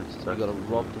without being You detected. got to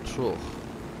rob the truck,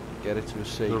 get it to a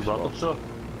safe The spot. rocket truck?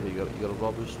 Yeah, you got to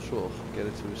rob his truck, get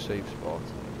it to a safe spot,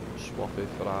 swap it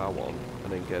for R1,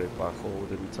 and then get it back all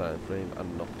within the time frame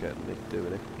and not get Nick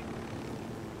doing it.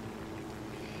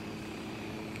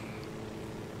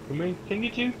 I mean, can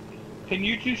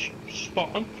you do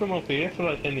spotting from up here for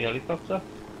like in the helicopter?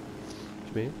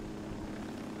 What do you mean?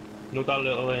 You know that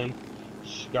little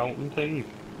scouting thing?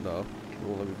 No, it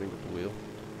won't let me bring up the wheel.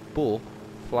 But,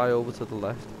 fly over to the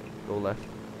left, go left.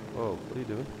 Oh, what are you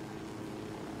doing?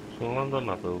 So land on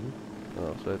that building.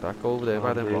 Oh, so that, go over there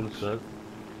by them Land rocks. instead.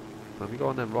 Have you got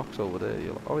on them rocks over there?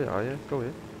 You're like, oh yeah, go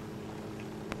here.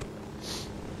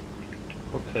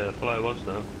 Look careful I was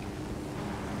now.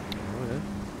 Oh yeah.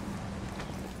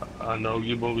 I know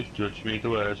you always judge me the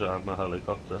way I drive my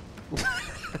helicopter.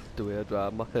 The way I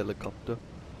drive my helicopter.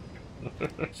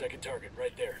 Second target,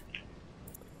 right there.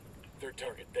 Third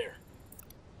target, there.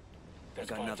 I That's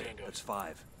got 5 another. tangos. That's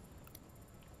 5.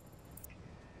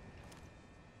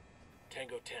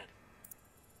 Tango 10.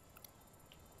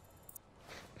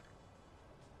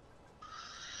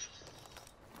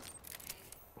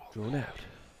 Drone out.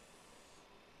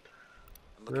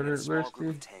 I'm looking at a Where's small the-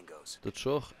 group of tangos. The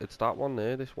truck, it's that one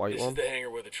there, this white This one. is the hangar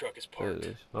where the truck is There parked. it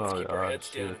is. Let's Oh, keep yeah, our I heads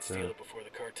see down it and steal there. it before the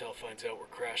cartel finds out we're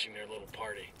crashing their little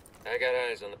party. I got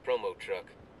eyes on the promo truck.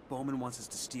 Bowman wants us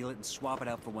to steal it and swap it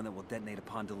out for one that will detonate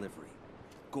upon delivery.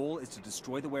 Goal is to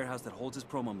destroy the warehouse that holds his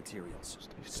promo materials.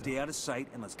 Stay out of sight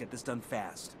and let's get this done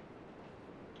fast.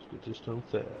 Let's get this done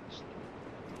fast.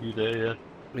 You there, yeah?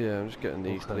 Yeah, I'm just getting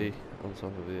these Okay. 3 on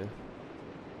top of here.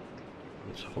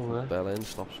 It's Oh, fucking yeah. bell end,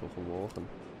 stops fucking walking.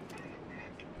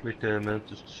 Click there, man.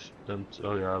 Just don't.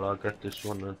 Oh yeah, I'll get this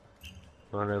one then.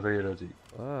 Whenever you're ready.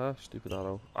 Ah, stupid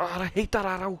arrow. Ah, I hate that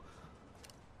arrow!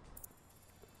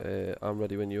 I'm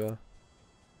ready when you are.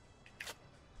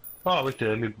 Oh, wait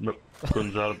there, my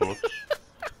guns out of bullets.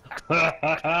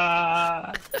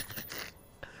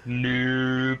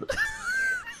 Noob.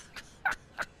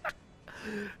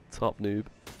 Top noob.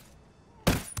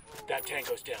 That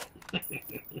tango's down.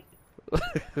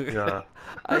 Yeah.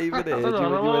 I even heard you don't when you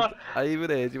know. went. I even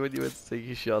heard you when you went to take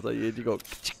your shot. I heard you go.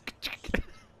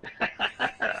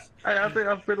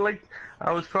 I've been like,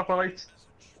 I was proper like.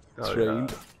 Oh,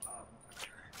 Trained. yeah.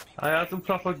 I had them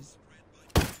proper.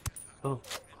 Oh.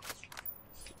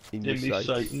 In In your my sight.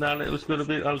 sight, and then it was gonna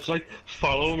be. I was like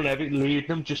following him and everything, leading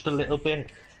him just a little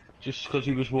bit, just because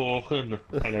he was walking,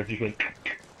 and everything.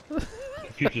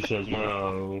 Computer says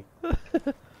no.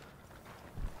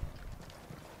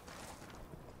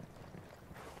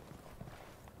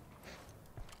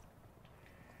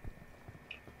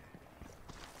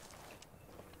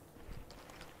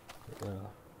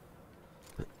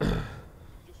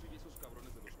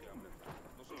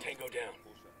 Tango down.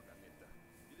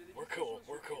 We're cool,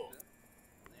 we're cool.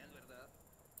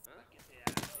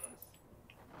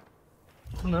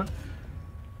 No.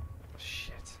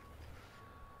 Shit.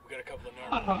 We got a couple of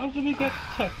How did we get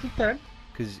detected then?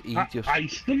 Because he just.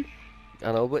 Iced him.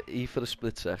 I know, but he for a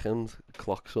split second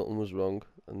clocked something was wrong,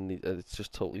 and it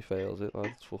just totally fails it.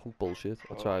 Like, it's fucking bullshit.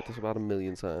 I tried this about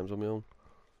 1,000,000 times on my own.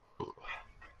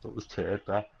 That was turd,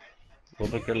 that. Well,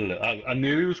 I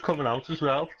knew he was coming out as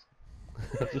well.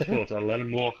 I just thought I'd let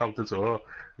him walk out the door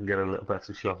and get a little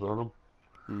better shot on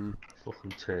him.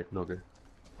 Fucking turd nugget.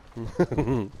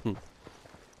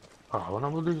 Oh, when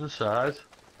I'm on the other side,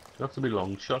 you have to be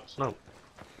long shots now.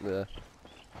 Yeah.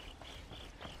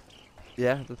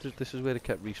 Yeah, this is where it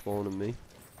kept respawning me.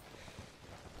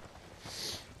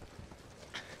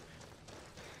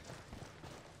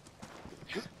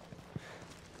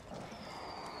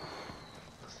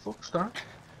 The fuck's that?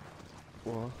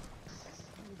 What? I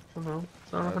don't know.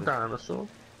 Sound like a dinosaur.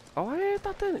 Oh, I heard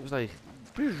that then. It was like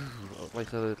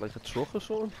a truck or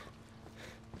something.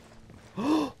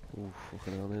 Oh,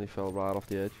 fucking hell, nearly fell right off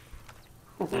the edge.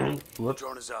 What?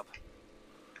 Drone is up.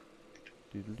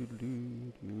 I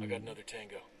got another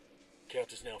tango.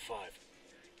 Count is now 5.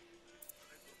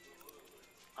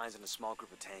 Eyes on a small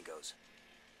group of tangos.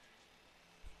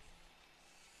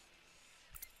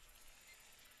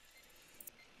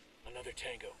 Another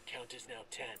tango. Count is now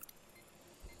 10.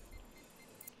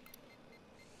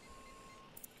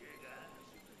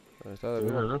 Is that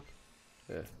everyone?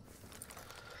 Yeah.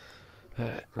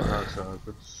 Yeah.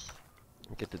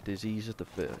 Get the dizzies at the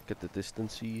get the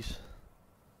distances.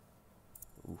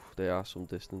 Oof, they are some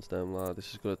distance them, lad.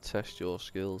 This is gonna test your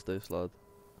skills, this lad.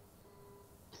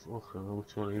 Fucking hell,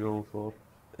 which one are you going for?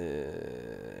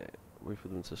 Wait for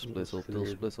them to split up. They'll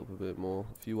split up a bit more.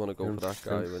 If you want to go for that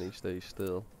guy when he stays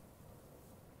still.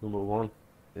 Number 1.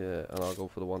 Yeah, and I'll go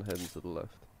for the one heading to the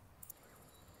left.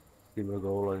 Give it a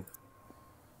go, like.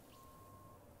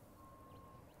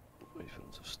 Wait for them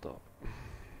to stop.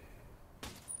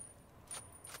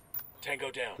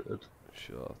 Tango down. Good.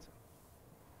 Shot.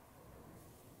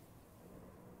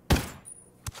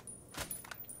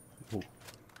 Oh,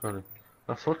 sorry.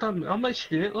 I thought that on my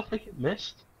screen it looked like it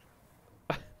missed.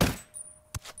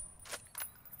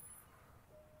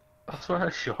 That's why I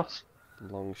shot.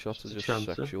 Long shots are Just a just chance,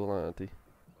 sexual, aren't they?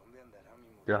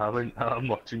 Yeah, I'm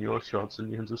watching your shots and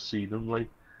you can just see them like.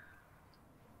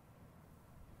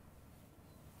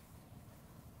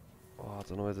 Oh, I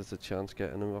don't know whether there's a chance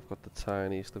getting them. I've got the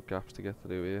tiniest of gaps to get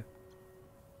through here.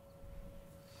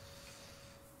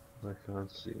 I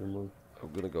can't see them. Like.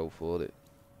 I'm gonna go for it.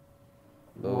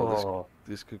 No, Whoa.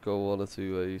 this could go one or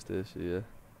two ways, this, yeah.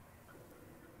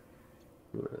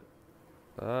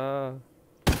 Ah.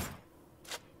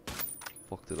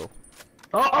 Fucked it up.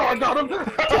 Oh, I got him!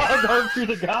 I got him through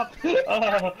the gap!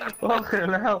 Oh, fucking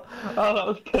hell! Oh, that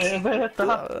was perfect,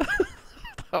 that!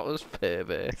 That was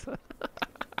pervert.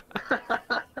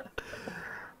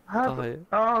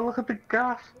 Oh, look at the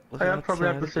gap! Look I at had that probably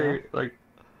had the tiny same, gap. like,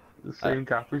 the same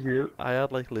gap as you. I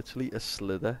had like literally a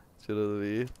slither, do you know what I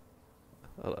mean?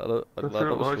 I'm That's glad that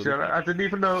what was funny. I didn't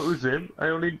even know it was him. I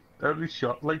only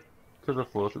shot, like, because I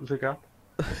thought it was a gap.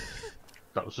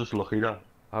 That was just lucky, that.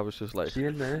 I was just like, See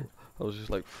in there? I was just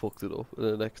like fucked it up, and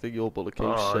the next thing your bullet came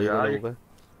Oh, sailing yeah, over.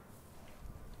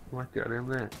 Might get him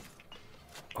there.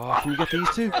 Oh, can you get these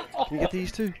two? Can you get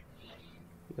these two?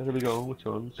 There we go, which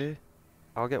ones? Yeah,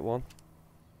 I'll get one.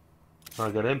 I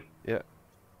get him. Yeah.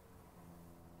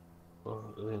 Oh,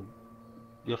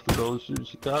 you have to go as soon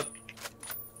as you can.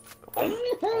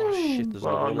 Oh shit, there's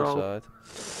another one no. inside.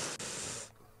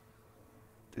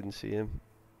 Didn't see him.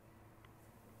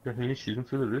 You can shoot him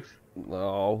through the roof.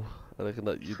 No, I reckon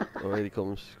that you. Oh, here he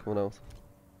comes, he's coming out.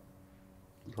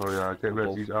 Oh yeah, get We'll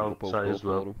ready both outside go as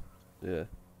well. for him.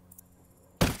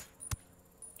 Yeah.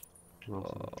 Oh.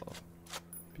 Oh,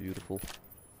 beautiful.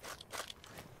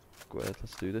 Go ahead,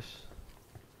 let's do this.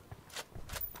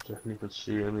 Definitely could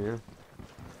see him here.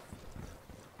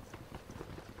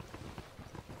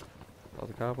 Oh,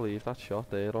 I can't believe that shot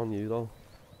there on you though.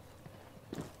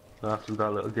 After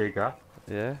that little gay gap.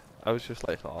 Yeah, I was just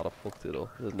like, oh, I fucked it up.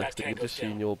 The next thing you tango's just seen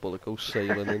down. your bullet go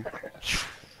sailing in.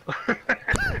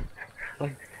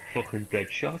 Like fucking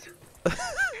dead shot.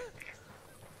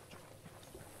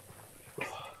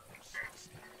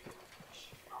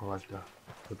 I like that.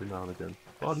 Every now and again.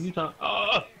 Oh, you don't.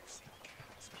 Oh!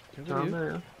 Down you?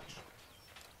 there.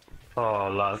 Oh,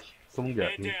 lads, come and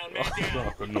get Man me. down, man down.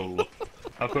 I've got no luck.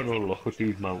 I've got no luck with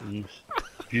these mountains.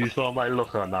 If you saw my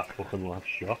luck on that fucking last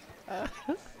shot.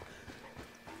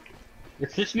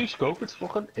 It's this new scope, it's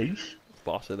fucking ace.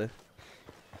 Boss in it.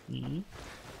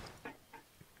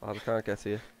 I can't get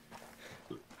here.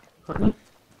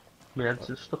 My head's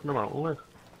just stuck in the mountain, like.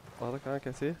 I can't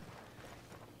get here.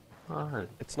 Alright.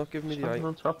 It's not giving me the Standing eye.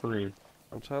 on top of me.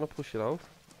 I'm trying to push it out.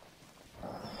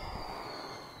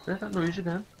 There's that noise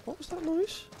again. What was that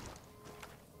noise?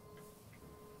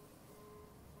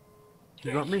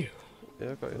 You got me?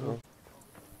 Yeah, I got you now.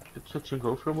 It's touch and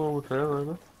go for a moment there, isn't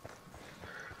it?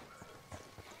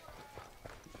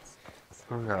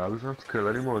 Oh yeah, we don't have to kill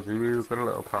anymore, do we? We've got a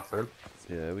little path in.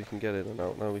 Yeah, we can get in and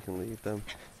out now, we can leave them.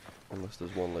 Unless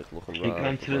there's one like looking You right.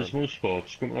 Gran Turismo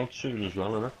Sports coming out soon as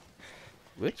well, innit?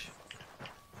 Which?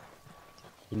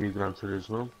 The new Gran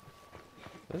Turismo.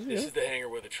 Is it, This yeah? is the hangar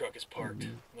where the truck is parked.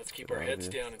 Let's keep our Right heads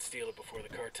here. down and steal it before the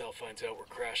cartel finds out we're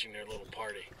crashing their little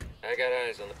party. I got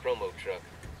eyes on the promo truck.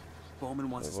 Bowman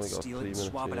wants I've us only to got steal 3 it and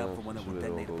minutes swap it here, out for one that this will is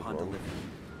where it detonate all upon goes wrong. delivery.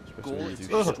 Especially Goal when you is do to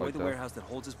shit destroy like the that. warehouse that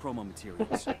holds his promo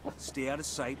materials. Stay out of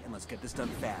sight and let's get this done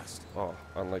fast. Oh,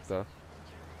 and like that.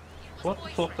 What the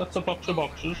fuck? That's a box of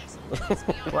boxes.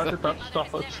 Why did that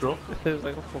stop at truck? It's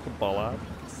like a fucking bollard.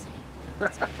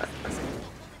 Look at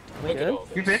Again? all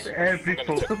You this. hit every I'm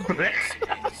gonna fucking turn brick.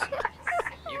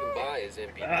 You can buy his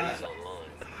MP3s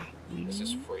online. This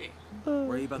is free.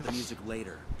 Worry about the music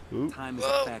later. Oop. Time is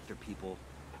a factor, people.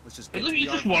 Let's just get Look, to you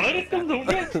the just yard wanted and it, don't you?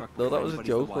 back to the truck No, before that was a anybody's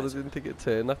joke, the but I wiser. didn't think it'd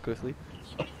turn that quickly.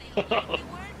 They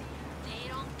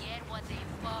don't get what they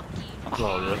fucking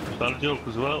Oh yeah, that a joke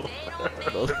as well.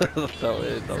 No, that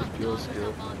was pure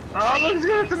skill. Oh look,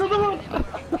 there's another one!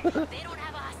 They don't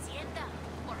have a hacienda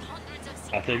or hundreds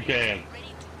of I think ready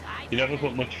to die. you never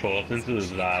put much thought into the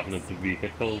driving of the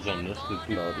vehicles on this, did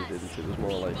you? No, they didn't. It was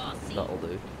more like, that'll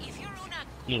do. If you're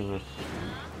una No, and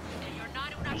you're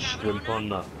not una just scrimp on cabrona,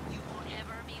 that. you won't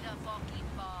ever be the fucking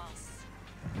boss.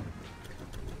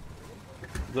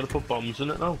 You gotta put bombs in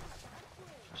it now.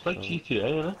 It's like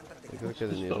GTA, isn't it? I gotta get in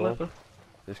Just the got other one. like a-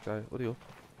 This guy, what are you up?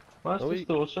 Why is Oh, this wait.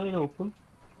 door saying open?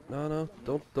 No,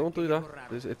 don't do that.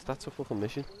 That's a fucking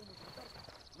mission.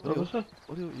 What was it?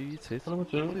 What do you eat it? What am I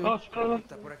doing? What Oh, it's Skylar.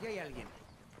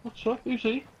 What's up? Who's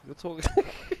he? You're talking.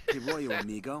 Hey, Royo,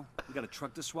 amigo. You got a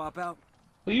truck to swap out?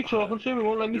 Are you talking to me?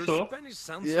 Won't let me Your talk. Spanish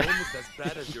sounds Yeah. almost as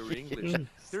bad as your English.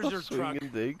 Here's your truck. Swinging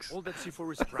digs. All that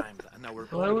C4 is primed, and our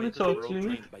Why would he operators talk were all to me?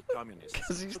 trained by communists.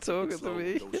 'Cause he's But talking it's to slow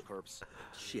me. with those curbs.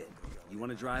 Shit. You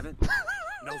want to drive it? No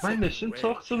My fucking mission, way.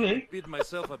 talk to me. Beat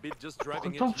myself a bit just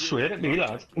driving it Don't here. swear at me,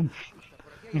 lad.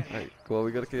 Right, come on,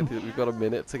 we've got a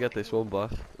minute to get this one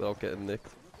back without getting nicked.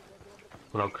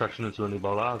 Without crashing into any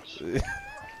bollards. Yeah.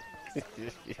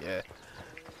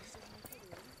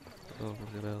 Oh,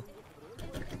 fucking hell.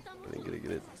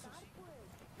 Get in.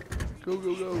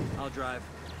 Go. I'll drive.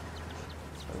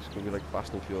 It's gonna be like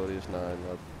Fast and Furious 9,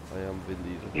 lad. I am Vin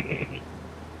Diesel.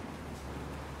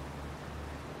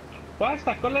 Why's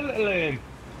that got a little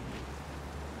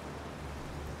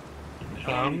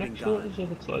farm even next got to it? it. As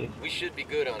if it's like... We should be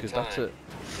good on Because time. that's it.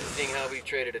 Seeing how we've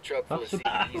traded a truck full of That's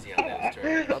CDs easy on those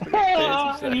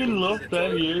turns. You love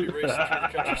them, We you. raced through the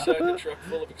countryside in a truck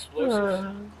full of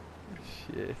explosives.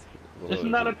 Shit.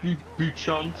 Isn't that a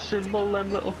Buchon symbol,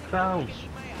 them little crowns?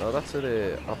 No, that's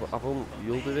it. I've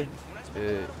yielded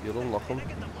it. You'll unlock him.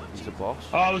 He's a boss.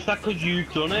 Oh, is that because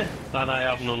you've done it and I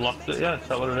haven't unlocked it yet? Is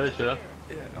that what it is, yeah?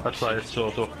 That's why it's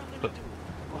sort of... But,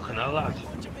 fucking hell, lads.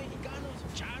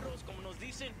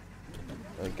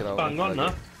 Get out. Bang on,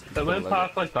 now. They weren't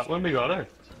parked like that when we got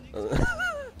it.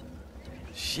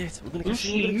 Shit, we're gonna You get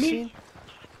seen me?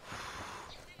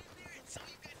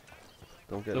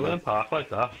 Don't get They me. weren't parked like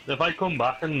that. If I come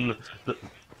back and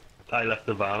I left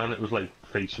the van and it was like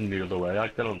facing the other way,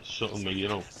 I'd get on something me, you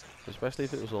know. Especially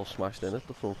if it was all smashed in at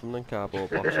the front from them cardboard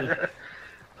boxes.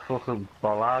 Fucking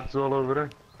bollards all over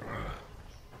it.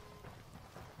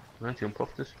 Right, jump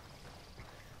off this.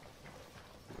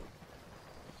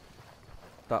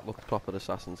 That looked proper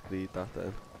Assassin's Creed, that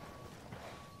then.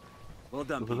 Well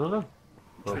done, Was people. another?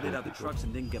 Traded out the trucks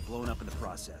and didn't get blown up in the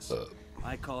process.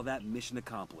 I call that mission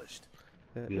accomplished.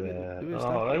 Who Yeah. is that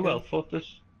Oh, I again? well thought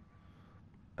this.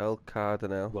 El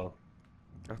Cardinal. Well,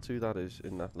 That's who that is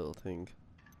in that little thing.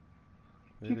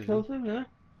 you killed him, yeah?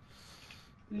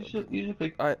 He's a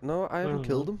big... No, I haven't Oh,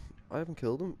 killed no. him. I haven't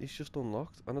killed him. He's just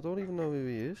unlocked, and I don't even know who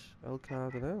he is. El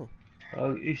Cardinal.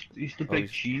 Oh, he's the Oh, big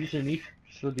he's- cheese, isn't he?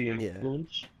 For the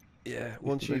influence. Yeah. He's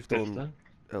Once the you've big done bifter.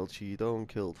 El Chido and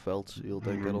killed Feltz, you'll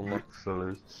then get unlocked.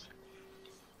 Salutes.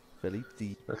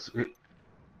 Felipe. That's it.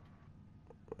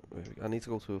 I need to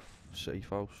go to a safe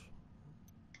house.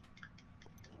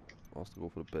 I have to go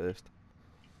for a burst.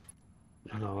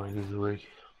 No, I was away.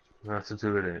 I had to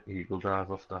do it. Eagle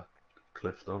dive off that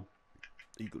cliff, though.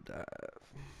 Eagle dive.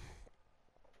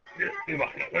 Yeah, you're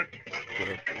back that way.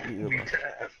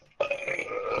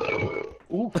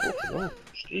 Ooh, fucking hell.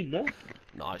 Steve, no?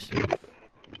 Nice.